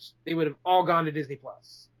theaters. They would have all gone to Disney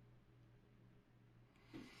Plus.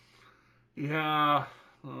 Yeah,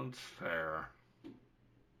 that's fair.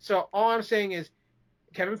 So all I'm saying is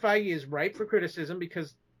Kevin Feige is ripe for criticism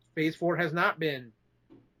because Phase 4 has not been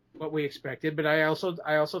what we expected. But I also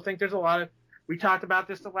think there's a lot of, we talked about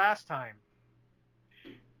this the last time.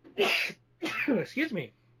 Excuse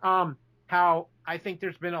me. How I think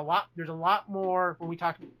there's a lot more when we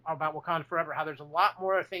talk about Wakanda Forever, how there's a lot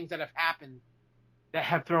more things that have happened that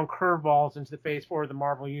have thrown curveballs into the Phase 4 of the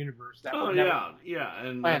Marvel Universe.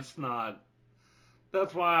 And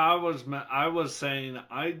that's why I was saying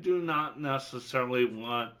I do not necessarily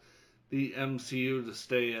want the MCU to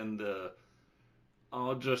stay in the,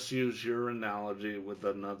 I'll just use your analogy with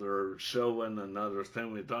another show and another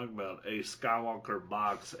thing we talk about, a Skywalker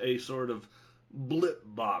box, a sort of blip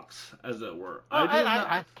box, as it were.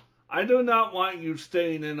 I do not want you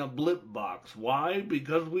staying in a blip box. Why?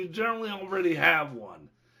 Because we generally already have one.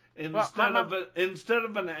 Instead of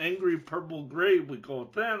an angry purple grape we call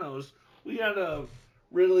Thanos, we had a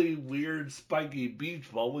really weird spiky beach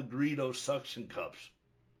ball with Greedo suction cups.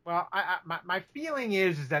 Well, my feeling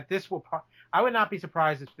is that this will. I would not be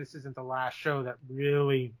surprised if this isn't the last show that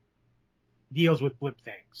really deals with blip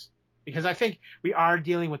things, because I think we are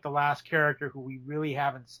dealing with the last character who we really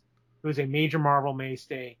haven't, who is a major Marvel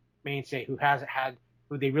mainstay, who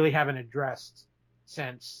they really haven't addressed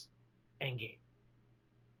since Endgame.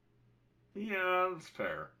 Yeah, that's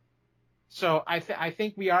fair. So I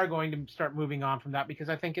think we are going to start moving on from that, because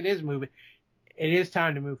I think it is moving. It is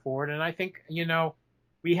time to move forward, and I think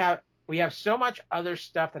we have so much other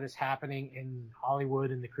stuff that is happening in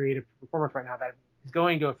Hollywood and the creative performance right now that is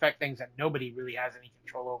going to affect things that nobody really has any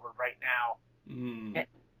control over right now.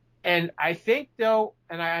 And I think, though,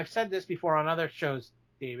 and I've said this before on other shows,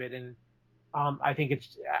 David, and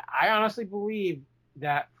I honestly believe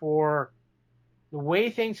that for the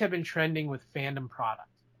way things have been trending with fandom product,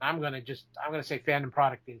 I'm going to say fandom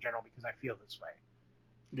product in general because I feel this way.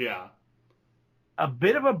 Yeah. A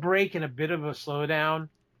bit of a break and a bit of a slowdown,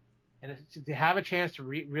 and to have a chance to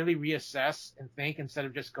really reassess and think instead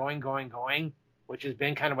of just going, which has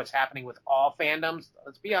been kind of what's happening with all fandoms.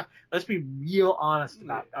 Let's be real honest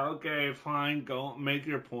about that. Okay, fine. Go make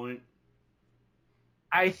your point.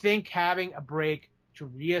 I think having a break to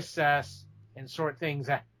reassess and sort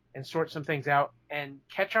some things out and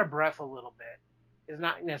catch our breath a little bit is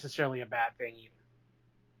not necessarily a bad thing either.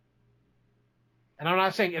 And I'm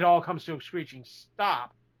not saying it all comes to a screeching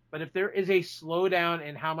stop, but if there is a slowdown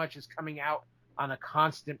in how much is coming out on a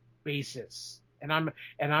constant basis, and I'm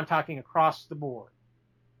talking across the board,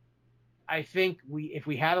 I think if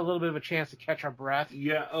we had a little bit of a chance to catch our breath.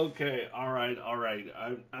 Yeah. Okay. All right.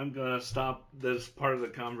 I'm gonna stop this part of the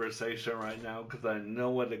conversation right now because I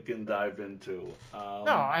know what it can dive into. All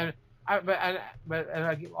I'm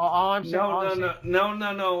saying. No.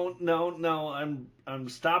 I'm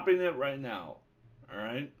stopping it right now. All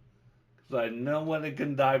right. Because I know what it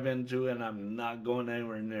can dive into, and I'm not going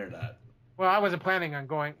anywhere near that. Well, I wasn't planning on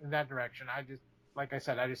going in that direction. I just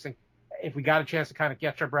think if we got a chance to kind of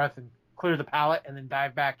catch our breath and clear the palate and then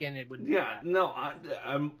dive back in, it would. Yeah, no,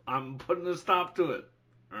 I'm putting a stop to it.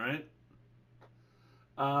 All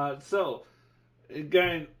right. So,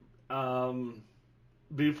 again,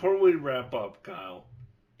 before we wrap up, Kyle.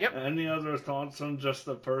 Yep. Any other thoughts on just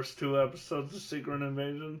the first 2 episodes of Secret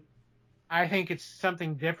Invasion? I think it's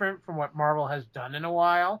something different from what Marvel has done in a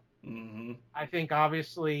while. Mm-hmm. I think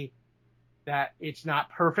obviously that it's not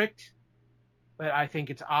perfect, but I think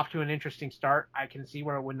it's off to an interesting start. I can see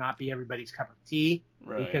where it would not be everybody's cup of tea.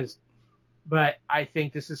 Right. But I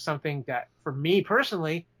think this is something that, for me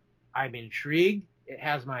personally, I'm intrigued. It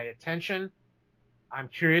has my attention. I'm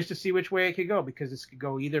curious to see which way it could go, because this could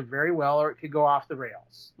go either very well or it could go off the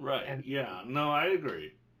rails. Right. I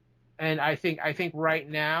agree. And I think right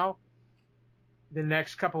now, the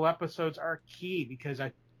next couple episodes are key, because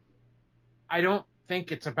I don't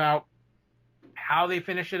think it's about how they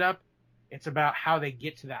finish it up. It's about how they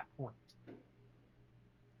get to that point.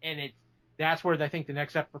 And that's where I think the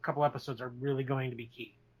next couple episodes are really going to be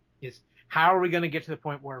key. Is how are we going to get to the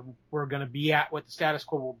point where we're going to be at what the status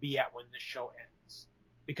quo will be at when this show ends?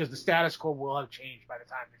 Because the status quo will have changed by the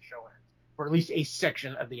time the show ends, or at least a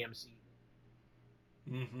section of the MCU.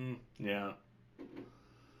 Mm-hmm. Yeah.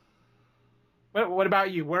 What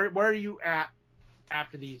about you? Where are you at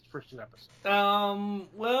after these first 2 episodes?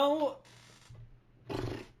 Well,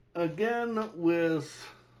 again with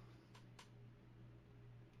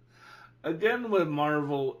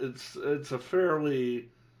Marvel, it's a fairly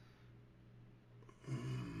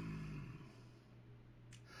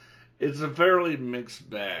mixed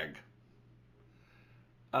bag.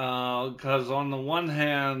 Because on the one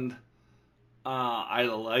hand, I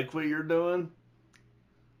like what you're doing.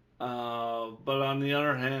 But on the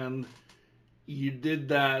other hand, you did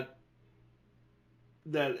that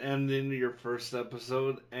ending to your first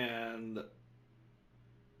episode, and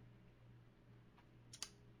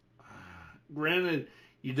granted,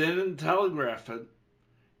 you didn't telegraph it.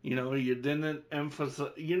 You know, you didn't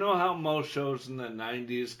emphasize. You know how most shows in the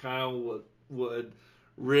 90s, Kyle, would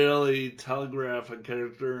really telegraph a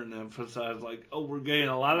character and emphasize, like, oh, we're getting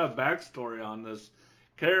a lot of backstory on this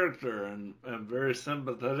character and very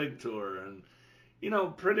sympathetic to her. And, you know,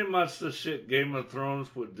 pretty much the shit Game of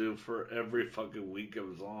Thrones would do for every fucking week it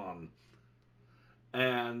was on.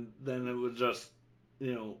 And then it would just,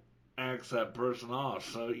 you know, axe that person off.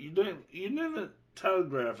 So you didn't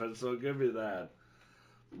telegraph it, so I'll give you that.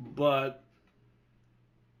 But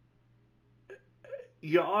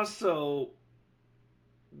you also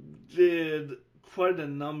did quite a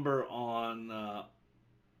number on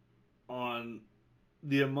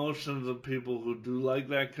the emotions of people who do like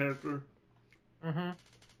that character. Mm-hmm.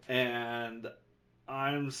 And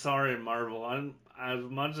I'm sorry, Marvel. As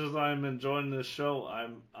much as I'm enjoying this show,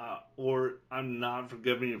 I'm not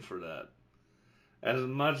forgiving you for that. As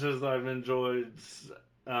much as I've enjoyed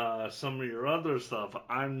some of your other stuff,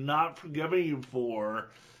 I'm not forgiving you for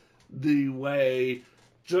the way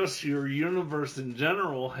just your universe in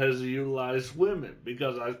general has utilized women,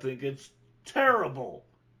 because I think it's terrible.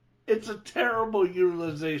 It's a terrible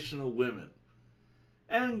utilization of women.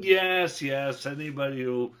 And yes, anybody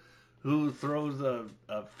who throws a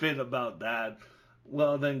fit about that,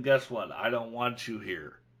 well, then guess what? I don't want you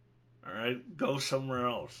here. All right? Go somewhere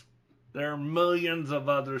else. There are millions of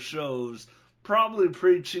other shows probably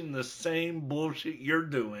preaching the same bullshit you're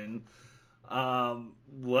doing,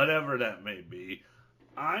 whatever that may be.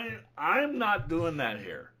 I'm not doing that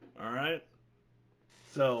here. All right?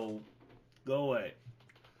 So, go away.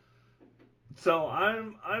 So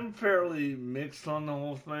I'm fairly mixed on the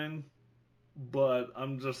whole thing, but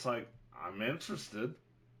I'm just like, I'm interested,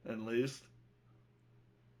 at least.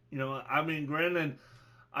 You know, I mean, granted,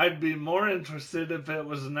 I'd be more interested if it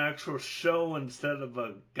was an actual show instead of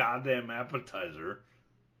a goddamn appetizer.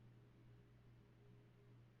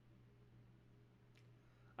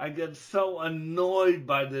 I get so annoyed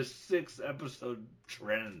by this 6-episode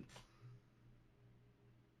trend.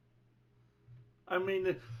 I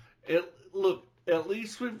mean, look, at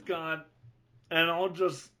least we've got, and I'll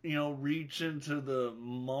just, you know, reach into the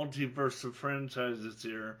multiverse of franchises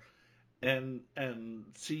here and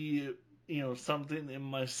see, you know, something in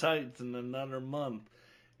my sights in another month.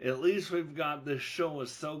 At least we've got this show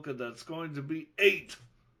Ahsoka that's going to be 8,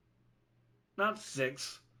 not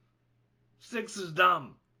 6. 6 is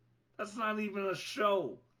dumb. That's not even a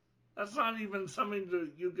show. That's not even something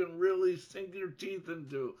that you can really sink your teeth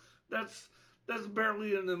into. That's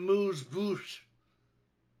barely an amuse-bouche.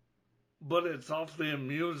 But it's awfully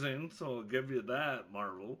amusing, so I'll give you that,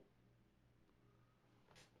 Marvel.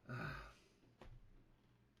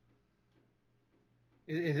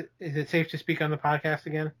 Is it safe to speak on the podcast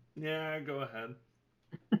again? Yeah, go ahead.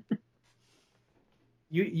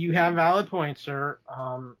 You have valid points, sir.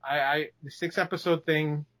 The 6-episode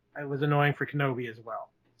thing, it was annoying for Kenobi as well.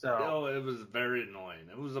 So Oh, it was very annoying.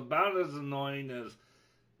 It was about as annoying as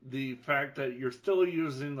the fact that you're still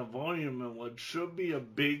using the volume in what should be a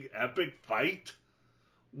big epic fight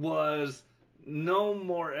was no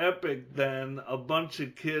more epic than a bunch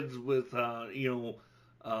of kids with,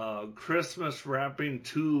 Christmas wrapping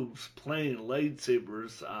tubes playing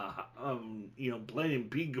lightsabers, playing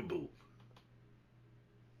peekaboo.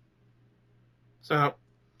 So,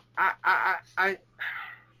 I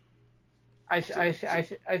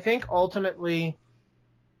think ultimately,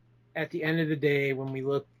 at the end of the day, when we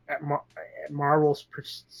look at Marvel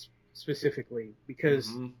specifically,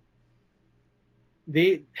 because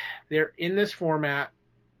they're in this format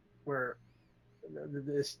where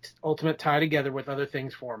this ultimate tie together with other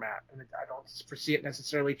things format, and I don't foresee it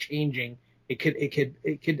necessarily changing. It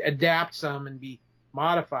could adapt some and be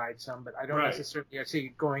modified some, but I don't necessarily see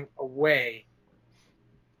it going away.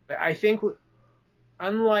 But I think,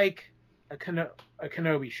 unlike a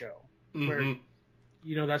Kenobi show, where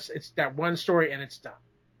it's that one story and it's done.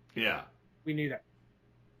 Yeah, we knew that.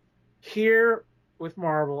 Here with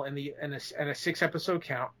Marvel and a 6-episode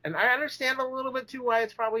count, and I understand a little bit too why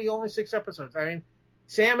it's probably only 6 episodes. I mean,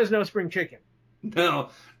 Sam is no spring chicken. No,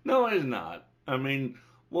 he's not. I mean,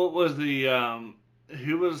 what was the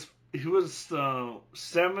he was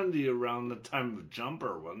 70 around the time of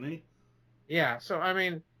Jumper, wasn't he? Yeah. So I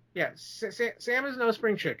mean, yeah, Sam is no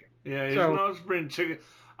spring chicken. Yeah, he's no spring chicken.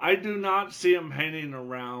 I do not see him hanging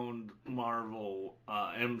around Marvel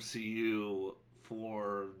MCU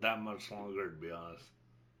for that much longer, to be honest.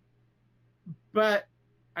 But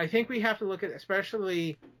I think we have to look at,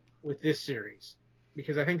 especially with this series,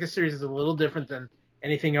 because I think this series is a little different than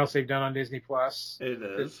anything else they've done on Disney Plus. It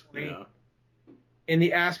is, yeah. In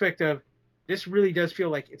the aspect of, this really does feel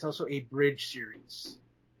like it's also a bridge series.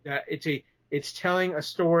 That it's telling a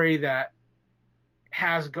story that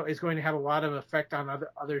is going to have a lot of effect on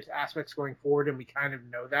other aspects going forward, and we kind of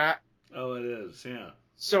know that. Oh, it is, yeah.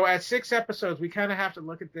 So at 6 episodes, we kind of have to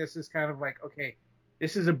look at this as kind of like, okay,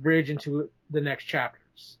 this is a bridge into the next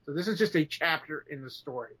chapters. So this is just a chapter in the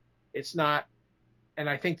story. It's not, and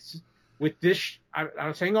I think with this, I'm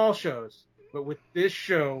not saying all shows, but with this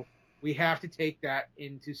show, we have to take that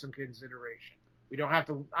into some consideration. We don't have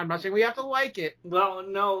to, I'm not saying we have to like it. Well,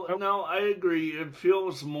 no, I agree. It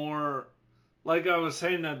feels more, like I was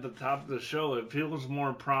saying at the top of the show, it feels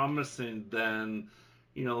more promising than,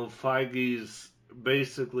 Feige's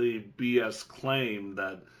basically BS claim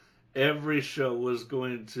that every show was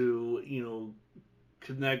going to,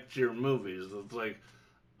 connect your movies. It's like,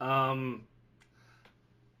 I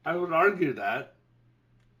would argue that.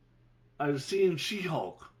 I've seen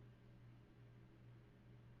She-Hulk.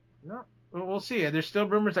 No, well, we'll see. There's still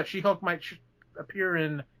rumors that She-Hulk might appear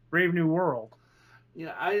in Brave New World.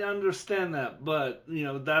 Yeah, I understand that, but,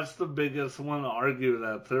 that's the biggest one to argue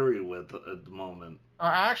that theory with at the moment.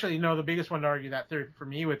 Actually, no, the biggest one to argue that theory for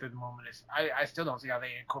me with at the moment is I still don't see how they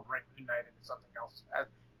incorporate Moon Knight into something else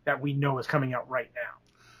that we know is coming out right now.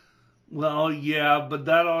 Well, yeah, but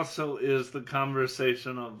that also is the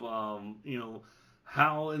conversation of,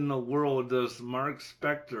 how in the world does Mark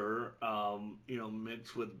Spector,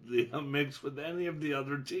 mix with any of the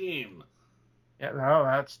other team? Yeah,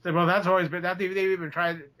 no, that's always been that they've even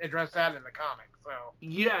tried to address that in the comics. So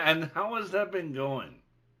yeah, and how has that been going?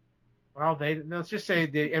 Well, let's just say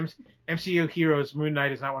the MCU heroes, Moon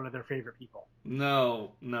Knight is not one of their favorite people.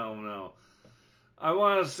 No. I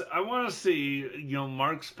want to see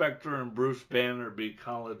Mark Spector and Bruce Banner be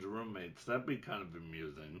college roommates. That'd be kind of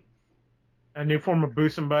amusing. A new form of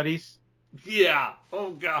bosom buddies. Yeah. Oh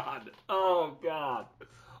God. All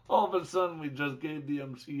of a sudden, we just gave the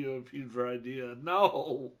MCU a future idea.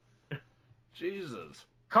 No. Jesus.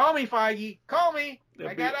 Call me, Feige. Call me.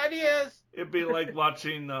 I got ideas. It'd be like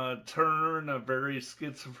watching Turner and a very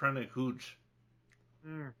schizophrenic hooch.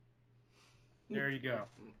 There you go.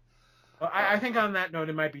 Well, I think on that note,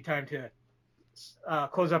 it might be time to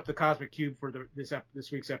close up the Cosmic Cube for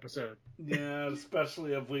this week's episode. Yeah,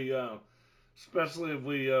 especially if we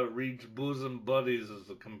reach bosom buddies as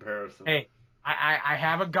a comparison. Hey, I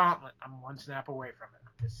have a gauntlet. I'm one snap away from it.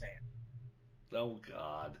 I'm just saying.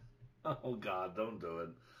 Oh God, don't do it.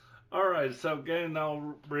 All right, so again,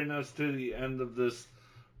 that'll bring us to the end of this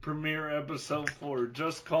premiere episode for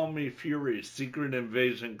Just Call Me Fury, Secret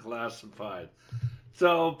Invasion Classified.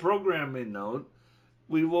 So, programming note,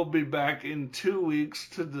 we will be back in 2 weeks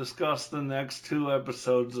to discuss the next 2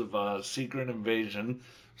 episodes of Secret Invasion,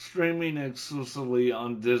 streaming exclusively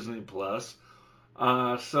on Disney+.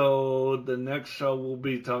 So, the next show we'll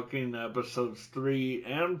be talking episodes 3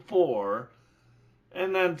 and 4,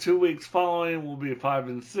 and then 2 weeks following will be 5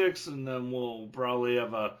 and 6, and then we'll probably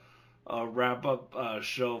have a wrap-up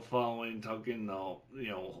show following, talking the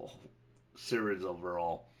series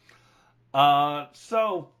overall.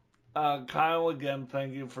 So, Kyle, again,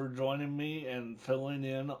 thank you for joining me and filling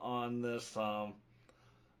in on this,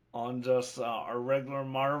 on just our regular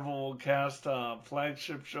Marvel cast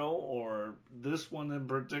flagship show, or this one in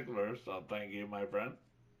particular. So, thank you, my friend.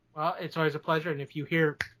 Well, it's always a pleasure, and if you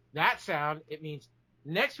hear that sound, it means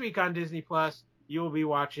next week on Disney Plus, you will be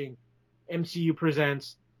watching MCU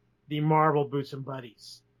Presents The Marvel Boots and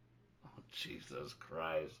Buddies. Oh, Jesus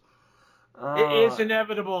Christ. It is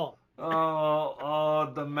inevitable.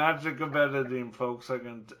 The magic of editing, folks. I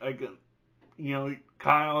can,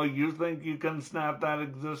 Kyle, you think you can snap that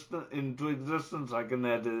into existence? I can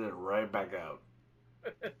edit it right back out.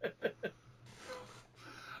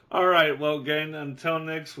 All right, well, gang, until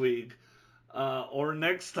next week, or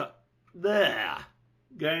next time,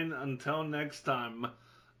 gang, until next time,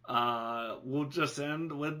 we'll just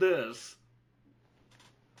end with this.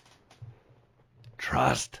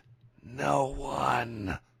 Trust no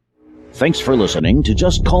one. Thanks for listening to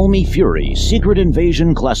Just Call Me Fury, Secret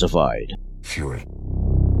Invasion Classified. Fury.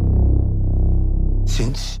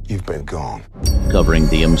 Since you've been gone, Covering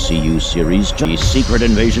the MCU series, Secret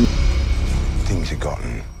Invasion. Things have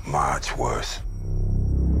gotten much worse.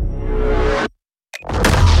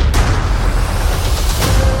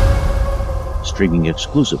 Streaming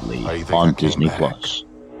exclusively on Disney Plus.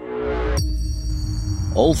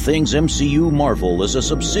 All Things MCU Marvel is a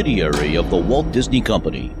subsidiary of the Walt Disney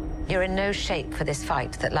Company. You're in no shape for this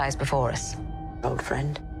fight that lies before us, old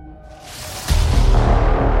friend.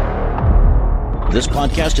 This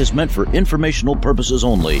podcast is meant for informational purposes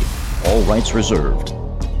only. All rights reserved.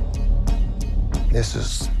 This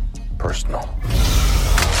is personal.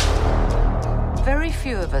 Very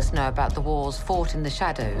few of us know about the wars fought in the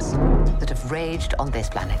shadows that have raged on this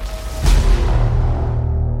planet.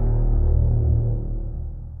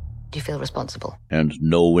 Do you feel responsible? And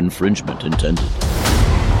no infringement intended.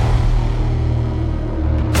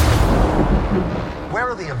 Where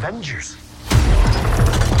are the Avengers?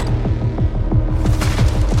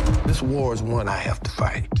 This war is one I have to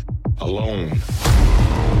fight. Alone.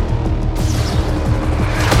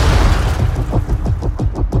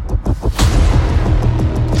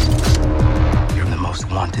 You're the most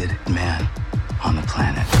wanted man on the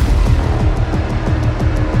planet.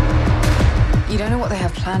 You don't know what they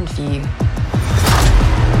have planned for you.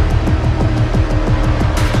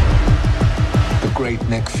 The great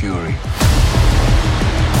Nick Fury.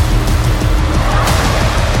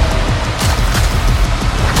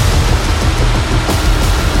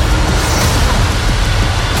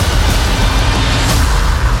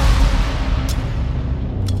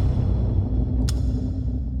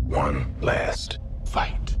 One last